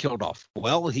Panther killed off?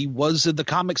 Well, he was in the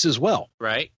comics as well.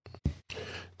 Right.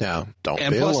 Now, don't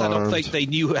and be plus, alarmed. I don't think they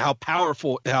knew how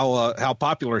powerful, how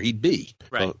popular he'd be.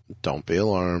 Right. Well, don't be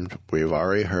alarmed. We've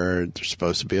already heard there's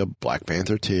supposed to be a Black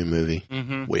Panther 2 movie.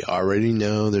 We already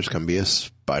know there's going to be a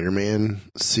Spider-Man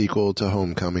sequel to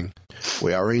Homecoming.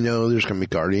 We already know there's going to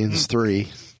be Guardians 3.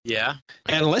 Yeah.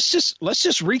 And let's just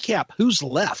recap who's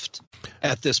left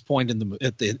at this point in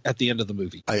the at the end of the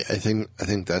movie. I think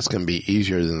that's going to be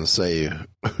easier than to say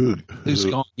who's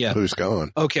gone. Yeah. Who's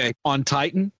gone. Okay. On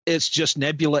Titan, it's just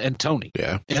Nebula and Tony.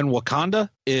 Yeah. In Wakanda,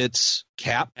 it's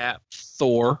Cap,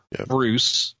 Thor,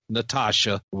 Bruce,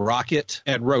 Natasha, Rocket,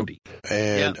 and Rhodey.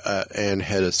 And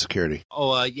head of security.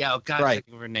 Oh, yeah. Oh, God, Right. I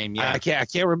think of her name. Yeah. I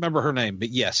can't remember her name, but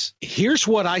yes. Here's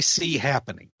what I see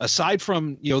happening. Aside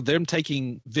from, them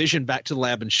taking Vision back to the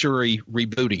lab and Shuri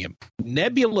rebooting him,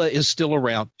 Nebula is still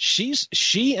around. She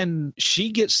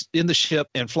gets in the ship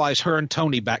and flies her and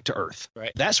Tony back to Earth.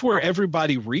 Right. That's where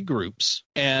everybody regroups.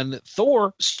 And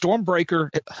Thor, Stormbreaker,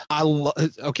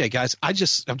 okay, guys, I'm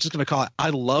just going to call it, I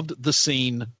loved the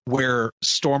scene where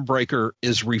Stormbreaker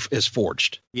is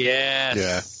forged. Yes.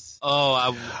 Yeah. Oh,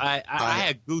 I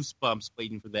had goosebumps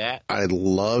waiting for that. I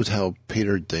loved how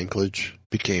Peter Dinklage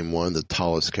became one of the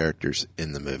tallest characters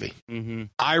in the movie. Mm-hmm.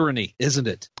 Irony, isn't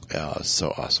it?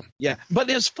 So awesome. Yeah,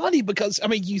 but it's funny because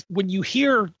when you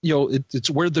hear it's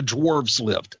where the dwarves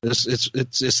lived.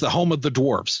 It's the home of the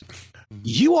dwarves.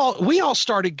 We all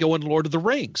started going Lord of the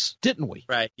Rings, didn't we?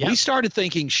 Right. Yep. We started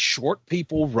thinking short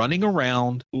people running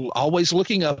around, always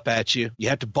looking up at you. You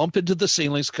had to bump into the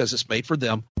ceilings because it's made for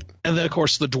them. And then, of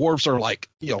course, the dwarves are like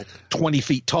 20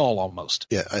 feet tall almost.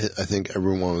 Yeah, I think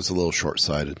everyone was a little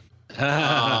short-sighted.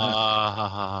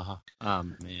 Oh,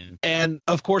 man. And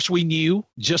of course, we knew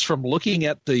just from looking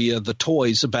at the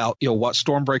toys about what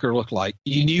Stormbreaker looked like.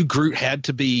 You knew Groot had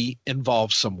to be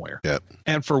involved somewhere. Yep.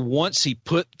 And for once, he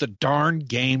put the darn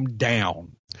game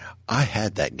down. I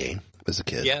had that game as a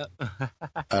kid. Yeah.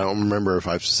 I don't remember if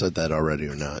I've said that already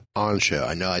or not on show.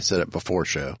 I know I said it before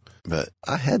show, but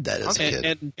I had that as a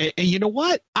kid. And you know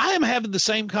what? I am having the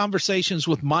same conversations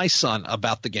with my son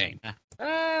about the game.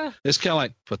 It's kind of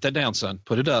like, put that down, son.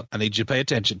 Put it up. I need you to pay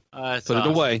attention. Put it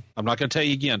away. I'm not going to tell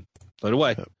you again. Put it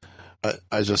away.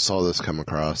 I just saw this come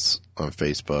across on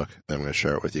Facebook. I'm going to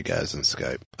share it with you guys in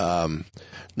Skype.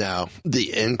 Now,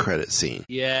 the end credit scene.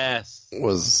 Yes.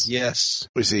 Yes.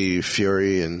 We see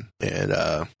Fury and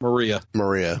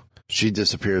Maria. She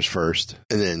disappears first.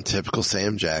 And then typical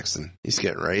Sam Jackson. He's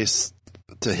getting ready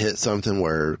to hit something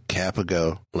where Kappa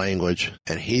go language,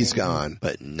 and he's gone,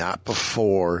 but not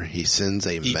before he sends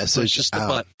a message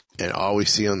out. And all we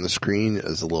see on the screen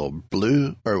is a little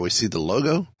blue, or we see the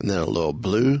logo, and then a little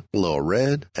blue, a little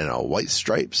red, and a white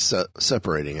stripe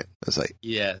separating it. It's like,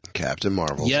 yeah, Captain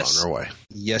Marvel's on her way.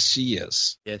 Yes, she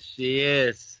is. Yes, she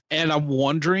is. And I'm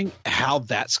wondering how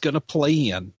that's going to play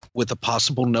in with a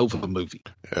possible Nova movie.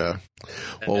 Yeah.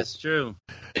 Well, that's true.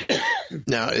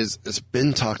 Now, it's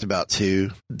been talked about,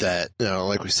 too, that,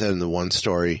 like we said in the one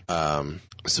story,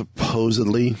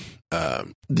 supposedly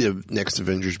the next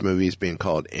Avengers movie is being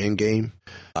called Endgame.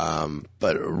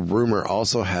 But rumor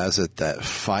also has it that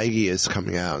Feige is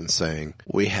coming out and saying,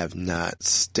 we have not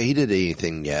stated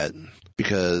anything yet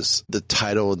because the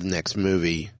title of the next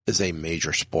movie is a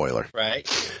major spoiler. Right.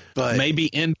 But maybe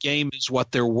Endgame is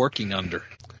what they're working under.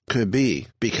 Could be,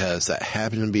 because that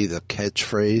happened to be the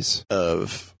catchphrase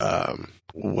of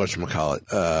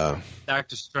whatchamacallit?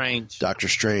 Doctor Strange. Doctor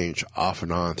Strange off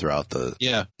and on throughout the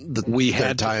we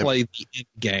had to play the end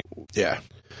game. Yeah.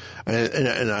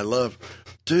 And I love,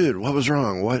 dude, what was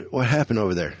wrong? What happened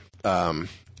over there?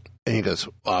 And he goes,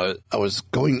 I was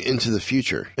going into the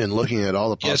future and looking at all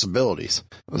the possibilities.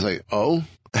 I was like, oh,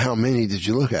 how many did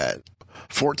you look at?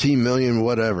 14 million,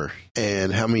 whatever.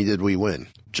 And how many did we win?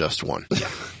 Just one.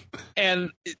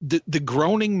 And the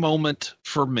groaning moment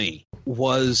for me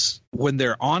was when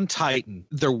they're on Titan,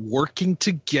 they're working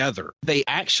together. They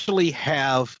actually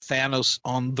have Thanos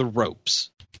on the ropes.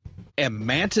 And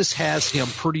Mantis has him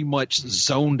pretty much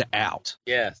zoned out.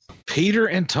 Yes. Peter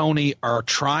and Tony are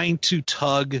trying to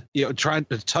tugging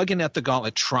at the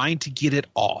gauntlet, trying to get it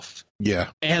off. Yeah.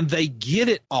 And they get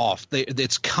it off.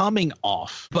 It's coming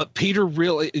off. But Peter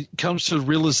really comes to the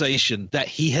realization that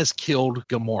he has killed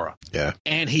Gamora. Yeah.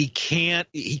 And he can't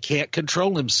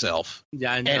control himself.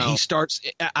 Yeah, I know. And he starts,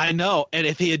 I know. And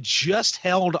if he had just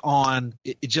held on,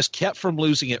 it just kept from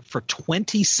losing it for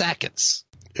 20 seconds.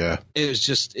 Yeah. It was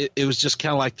just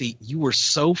kind of like you were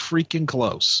so freaking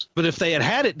close. But if they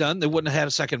had it done, they wouldn't have had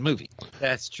a second movie.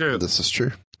 That's true. This is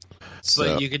true.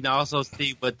 But you can also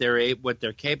see what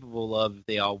they're capable of if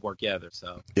they all work together.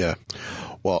 So yeah.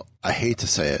 Well, I hate to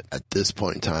say it, at this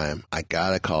point in time, I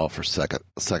got a call for second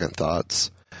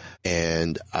thoughts,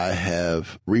 and I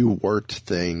have reworked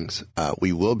things.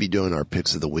 We will be doing our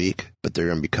picks of the week, but they're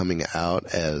going to be coming out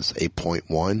as a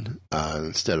 0.1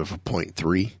 instead of a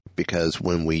 0.3. Because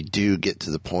when we do get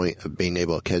to the point of being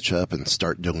able to catch up and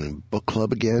start doing book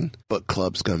club again, book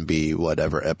club's going to be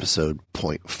whatever episode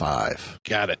 0.5.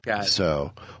 Got it.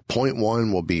 So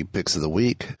 0.1 will be picks of the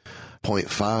week.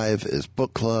 0.5 is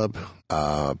book club.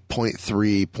 0.3,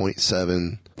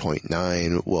 0.7,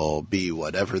 0.9 will be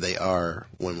whatever they are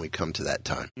when we come to that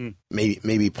time. Maybe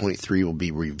 0.3 will be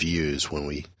reviews when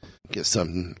we get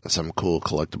some cool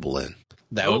collectible in.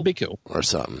 That would be cool. Or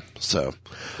something. So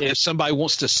if somebody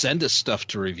wants to send us stuff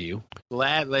to review,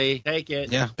 gladly take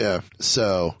it. Yeah. Yeah.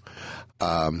 So,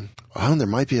 there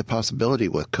might be a possibility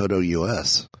with Kodo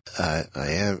US. I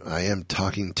am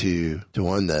talking to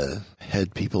one of the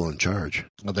head people in charge.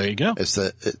 Well, there you go.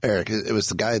 Eric. It was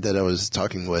the guy that I was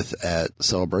talking with at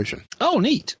Celebration. Oh,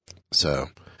 neat. So,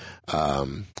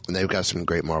 and they've got some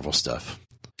great Marvel stuff.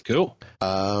 Cool.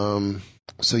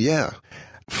 So yeah,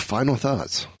 final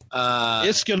thoughts.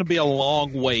 It's going to be a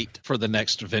long wait for the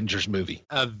next Avengers movie.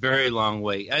 A very long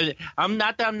wait. I'm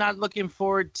not looking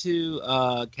forward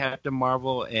to Captain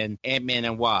Marvel and Ant-Man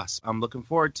and Wasp. I'm looking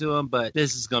forward to them, but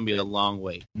this is going to be a long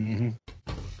wait. Mm-hmm.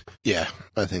 Yeah,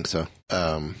 I think so.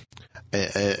 And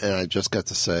I just got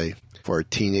to say, for a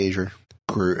teenager,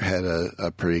 Groot had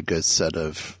a pretty good set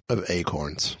of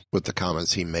acorns with the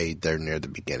comments he made there near the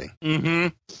beginning.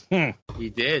 Mm-hmm. He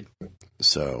did.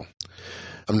 So,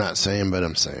 I'm not saying, but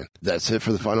I'm saying. That's it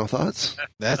for the final thoughts?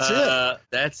 That's it.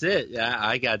 That's it.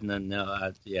 I got nothing.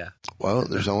 No, yeah. Well,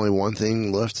 there's only one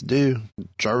thing left to do.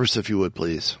 Jarvis, if you would,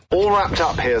 please. All wrapped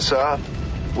up here, sir.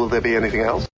 Will there be anything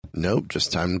else? Nope,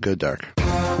 just time to go dark.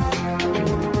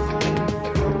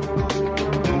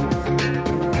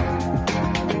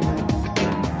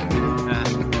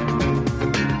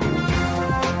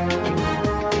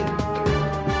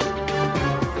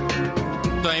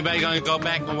 Anybody going to go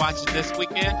back and watch it this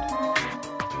weekend?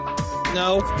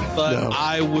 No, but no.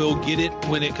 I will get it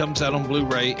when it comes out on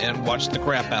Blu-ray and watch the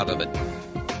crap out of it.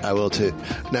 I will too.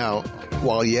 Now,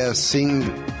 while yes, seeing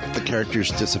the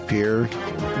characters disappear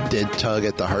did tug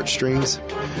at the heartstrings,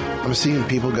 I'm seeing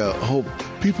people go, oh,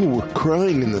 people were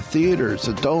crying in the theaters,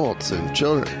 adults and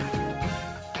children.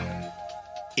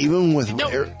 Even with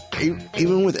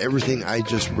everything I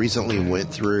just recently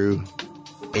went through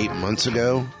 8 months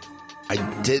ago, I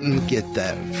didn't get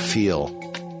that feel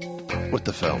with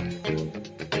the film.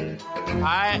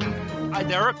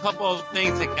 There were a couple of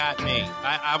things that got me.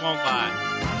 I won't lie.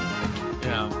 You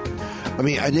know. I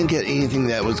mean, I didn't get anything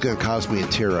that was going to cause me to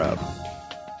tear up.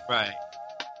 Right.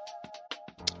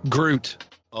 Groot.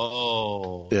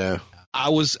 Oh. Yeah. I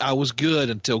was good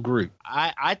until Groot.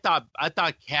 I thought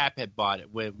Cap had bought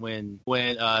it when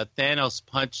Thanos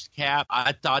punched Cap.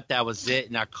 I thought that was it,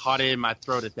 and I caught it in my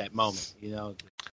throat at that moment. You know.